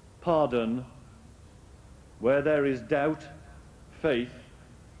 pardon. Where there is doubt, faith.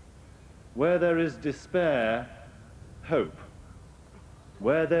 Where there is despair, hope.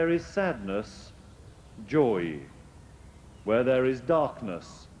 Where there is sadness, joy. Where there is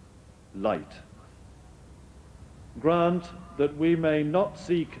darkness, light. Grant that we may not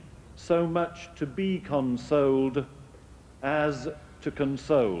seek so much to be consoled as to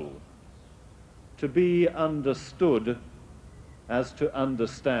console, to be understood as to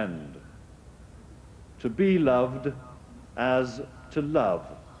understand, to be loved as to love.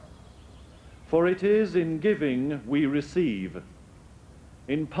 For it is in giving we receive,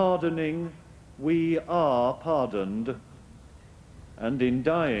 in pardoning we are pardoned, and in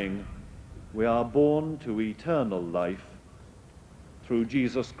dying we are born to eternal life. Through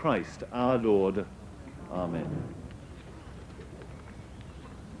Jesus Christ our Lord. Amen.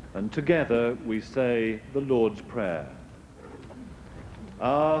 And together we say the Lord's Prayer.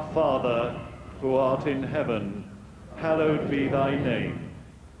 Our Father, who art in heaven, hallowed be thy name.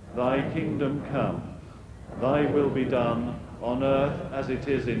 Thy kingdom come, thy will be done, on earth as it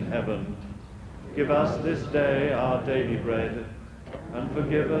is in heaven. Give us this day our daily bread, and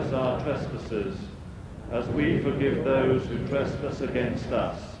forgive us our trespasses, as we forgive those who trespass against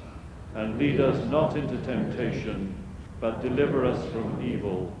us. And lead us not into temptation, but deliver us from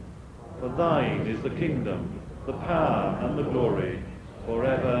evil. For thine is the kingdom, the power, and the glory,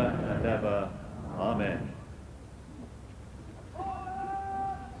 forever and ever. Amen.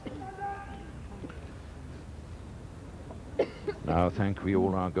 Now thank we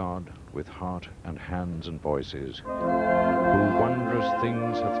all our God with heart and hands and voices, who wondrous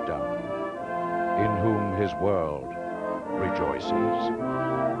things hath done, in whom his world rejoices.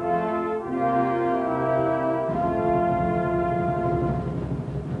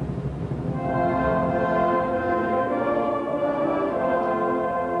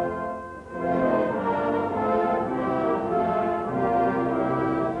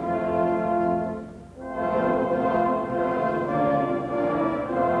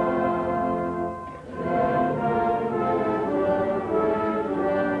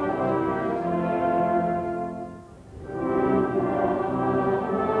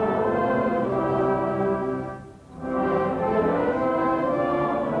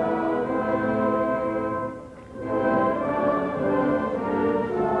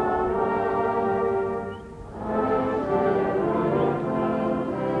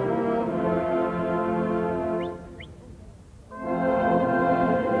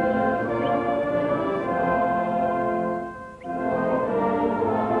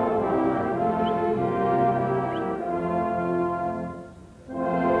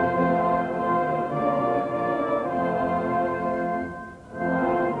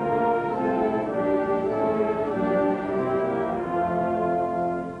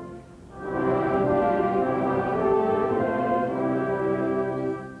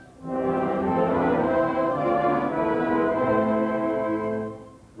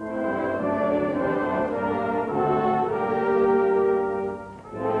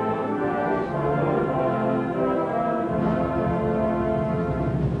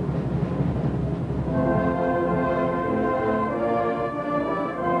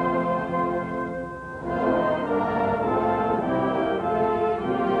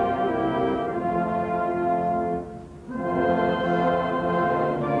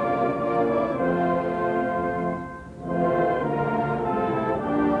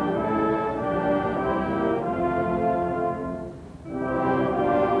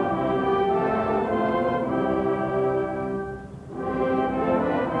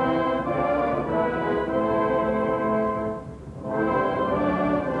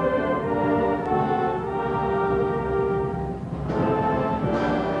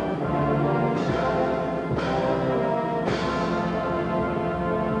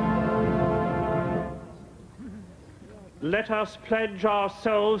 let us pledge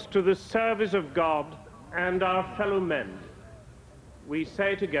ourselves to the service of God and our fellow men. We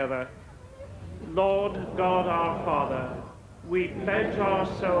say together, Lord God our Father, we pledge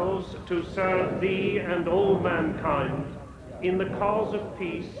ourselves to serve Thee and all mankind in the cause of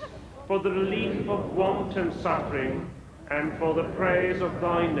peace, for the relief of want and suffering, and for the praise of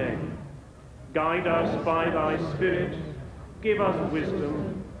Thy name. Guide us by Thy Spirit, give us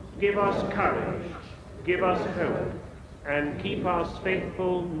wisdom, give us courage, give us hope, and keep us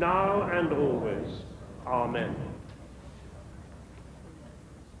faithful now and always. Amen.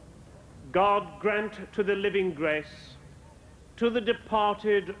 God grant to the living grace, to the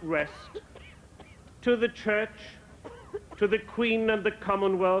departed rest, to the Church, to the Queen and the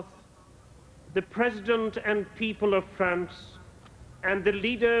Commonwealth, the President and people of France, and the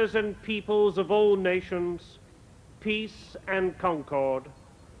leaders and peoples of all nations, peace and concord,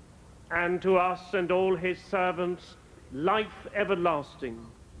 and to us and all his servants, life everlasting.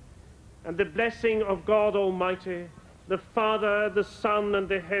 And the blessing of God Almighty, the Father, the Son, and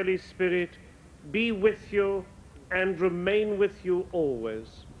the Holy Spirit be with you and remain with you always.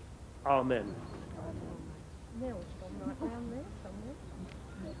 Amen.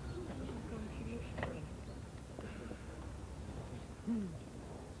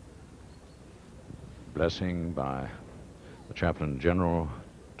 Blessing by the Chaplain General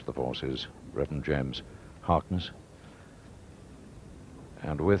to the forces, Reverend James Harkness,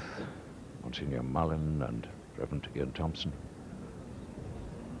 and with Monsignor Mullin and Reverend Ian Thompson,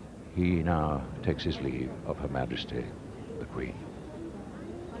 he now takes his leave of Her Majesty the Queen.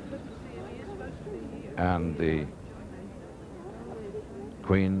 And the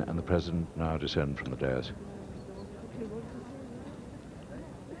Queen and the President now descend from the dais.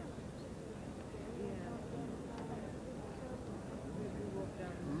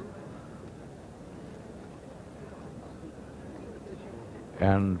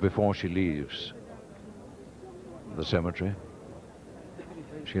 And before she leaves the cemetery,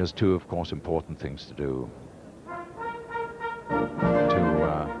 she has two, of course, important things to do.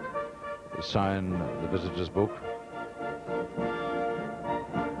 To sign the visitor's book,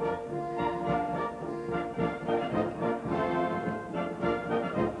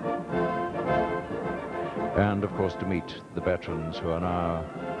 and, of course, to meet the veterans who are now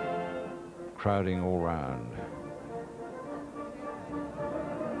crowding all round.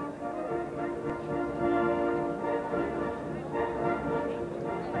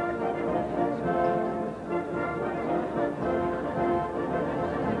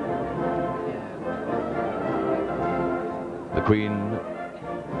 The Queen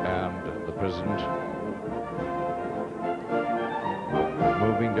and the President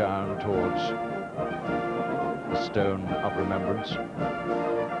moving down towards the stone of remembrance.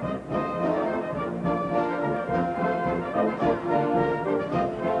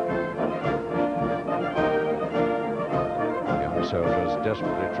 Young soldiers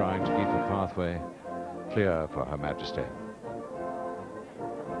desperately trying to keep the pathway clear for Her Majesty.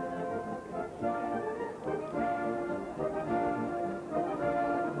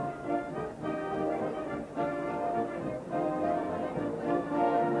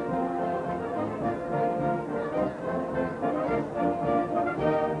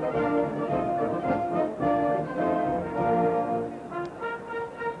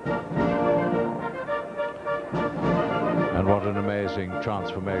 And what an amazing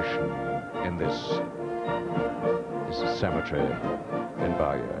transformation in this cemetery in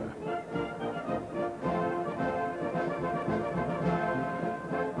Bayeaux.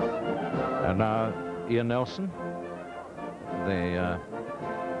 And now Ian Nelson, the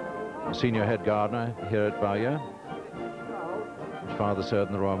senior head gardener here at Bayeaux. His father served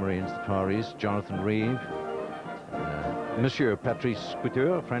in the Royal Marines, the Far East. Jonathan Reeve, Monsieur Patrice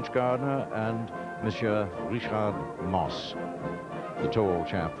Couture, French gardener, and Monsieur Richard Moss, the tall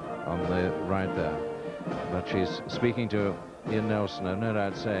chap on the right there. But she's speaking to Ian Nelson, I've no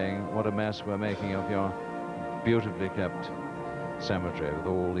doubt saying, what a mess we're making of your beautifully kept cemetery with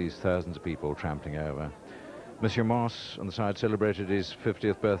all these thousands of people tramping over. Monsieur Moss, on the side, celebrated his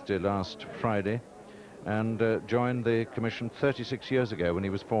 50th birthday last Friday and joined the commission 36 years ago when he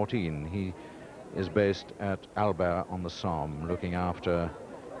was 14. He is based at Albert on the Somme, looking after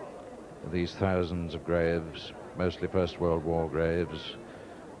these thousands of graves, mostly First World War graves,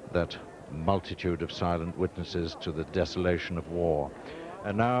 that multitude of silent witnesses to the desolation of war.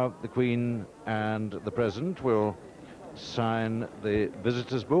 And now the Queen and the President will sign the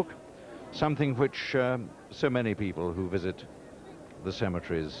visitor's book, something which so many people who visit the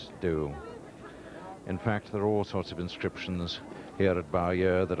cemeteries do. In fact, there are all sorts of inscriptions here at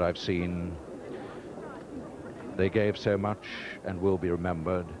Bayeaux that I've seen. They gave so much and will be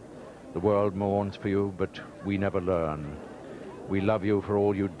remembered. The world mourns for you, but we never learn. We love you for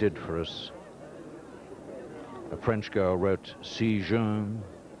all you did for us. A French girl wrote, Si jeune,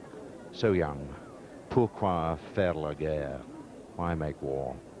 so young, pourquoi faire la guerre? Why make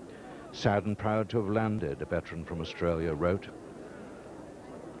war? Sad and proud to have landed, a veteran from Australia wrote.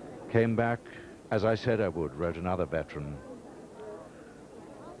 Came back, as I said I would, wrote another veteran.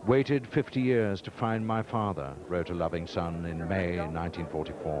 Waited 50 years to find my father, wrote a loving son in May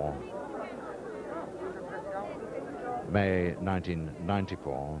 1944. May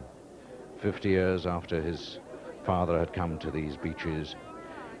 1994, 50 years after his father had come to these beaches.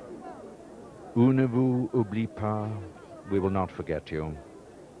 Ou ne vous oublie pas, we will not forget you.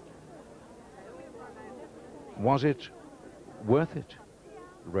 Was it worth it?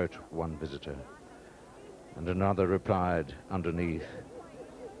 Wrote one visitor. And another replied underneath,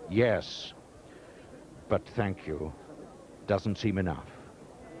 yes, but thank you. Doesn't seem enough.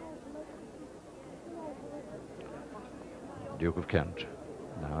 Duke of Kent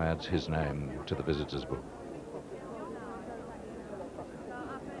now adds his name to the visitor's book.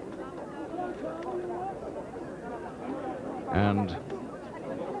 And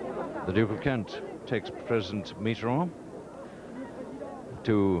the Duke of Kent takes President Mitterrand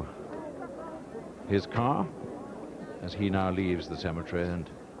to his car as he now leaves the cemetery and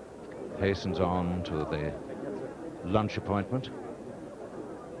hastens on to the lunch appointment,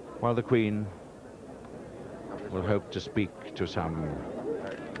 while the Queen will hope to speak to some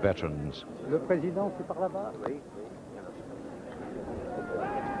veterans. Le président, c'est par là-bas? Oui.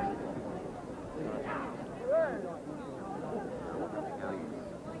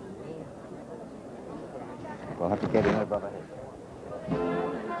 We'll have to get in there, brother.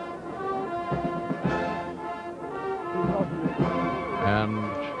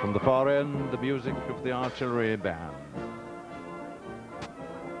 And from the far end, the music of the artillery band.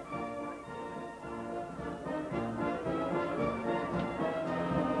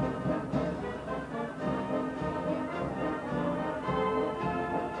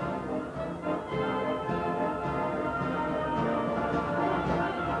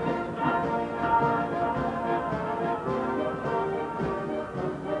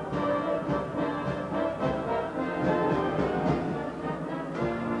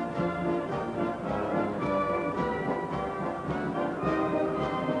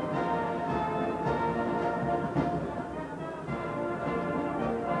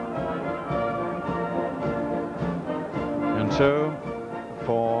 So,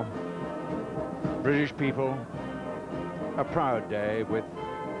 for British people, a proud day with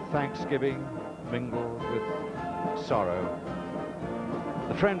thanksgiving mingled with sorrow.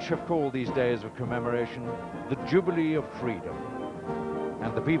 The French have called these days of commemoration the Jubilee of Freedom,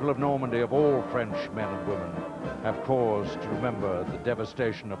 and the people of Normandy, of all French men and women, have cause to remember the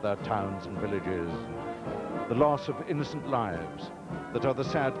devastation of their towns and villages, the loss of innocent lives that are the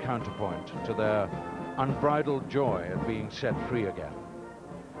sad counterpoint to their unbridled joy at being set free again.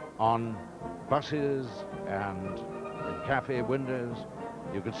 On buses and in cafe windows,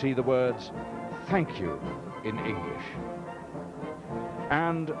 you could see the words, "Thank you," in English.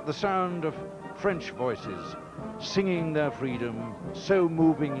 And the sound of French voices singing their freedom so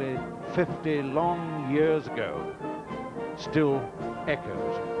movingly 50 long years ago still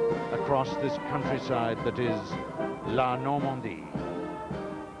echoes across this countryside that is La Normandie.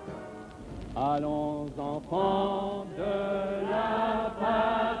 Allons enfants de la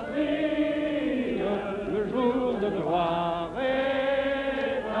patrie, le jour de gloire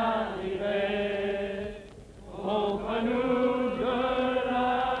est arrivé. Contre nous de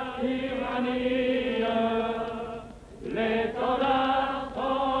la tyrannie, l'étendard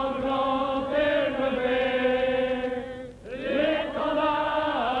sanglant élevé,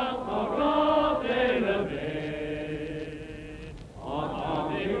 l'étendard sanglant élevé.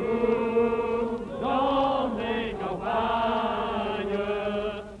 Entendez-vous?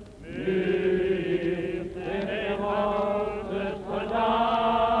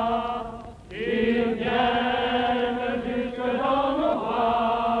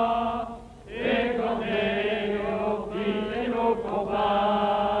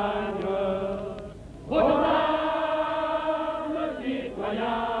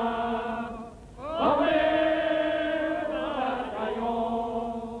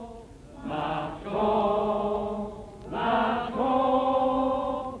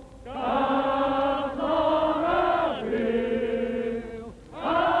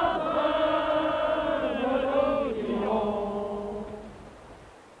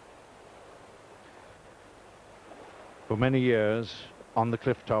 For many years, on the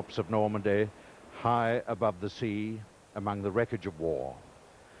cliff tops of Normandy, High above the sea, among the wreckage of war,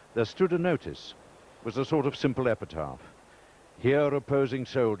 there stood a notice, was a sort of simple epitaph. Here opposing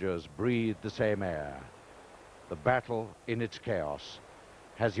soldiers breathed the same air. The battle in its chaos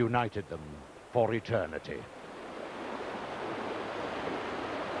has united them for eternity.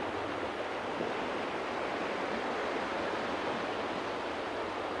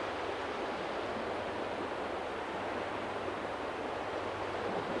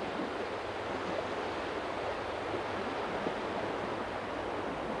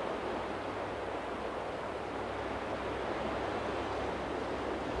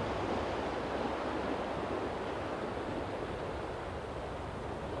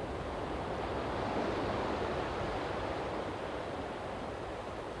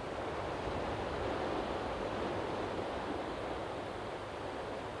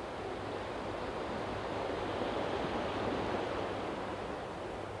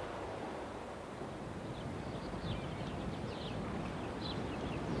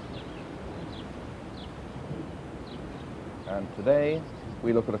 And today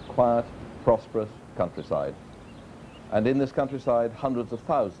we look at a quiet, prosperous countryside. And in this countryside, hundreds of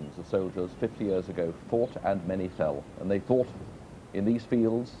thousands of soldiers 50 years ago fought, and many fell. And they fought in these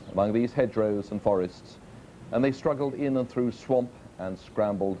fields, among these hedgerows and forests, and they struggled in and through swamp and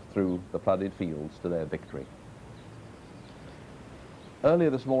scrambled through the flooded fields to their victory. Earlier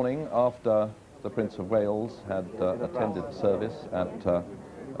this morning, after the Prince of Wales had attended the service at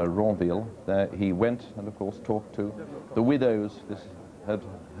Ranville, there he went and of course talked to the widows. This at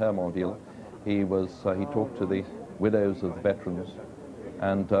Hermanville, he talked to the widows of the veterans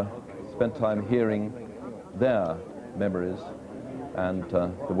and spent time hearing their memories and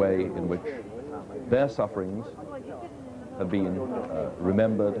the way in which their sufferings have been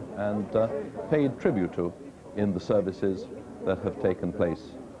remembered and paid tribute to in the services that have taken place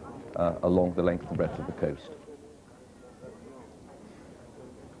along the length and breadth of the coast.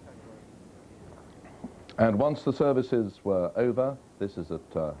 And once the services were over, this is at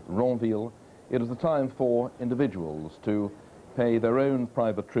Ranville, it is the time for individuals to pay their own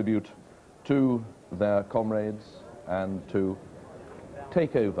private tribute to their comrades and to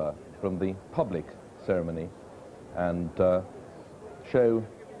take over from the public ceremony and show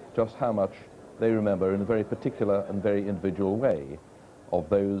just how much they remember in a very particular and very individual way of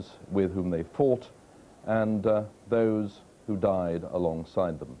those with whom they fought and those who died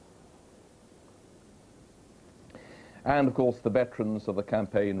alongside them. And of course the veterans of the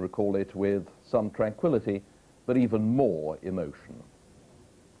campaign recall it with some tranquility, but even more emotion.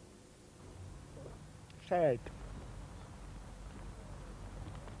 Sad.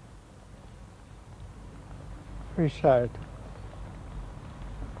 Very sad.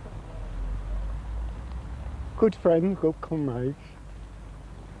 Good friends, good comrades.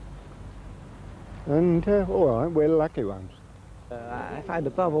 And all right, we're lucky ones. I find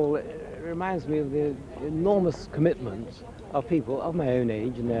above all, it reminds me of the enormous commitment of people of my own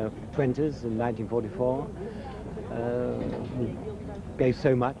age in their 20s in 1944, who gave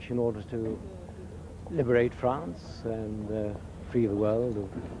so much in order to liberate France and free the world of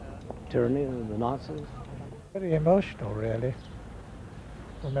tyranny and the Nazis. Very emotional, really,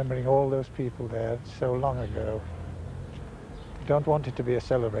 remembering all those people there so long ago. You don't want it to be a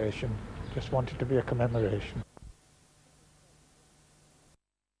celebration, just want it to be a commemoration.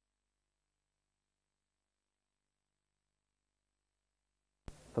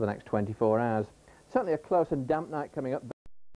 For the next 24 hours. Certainly a close and damp night coming up.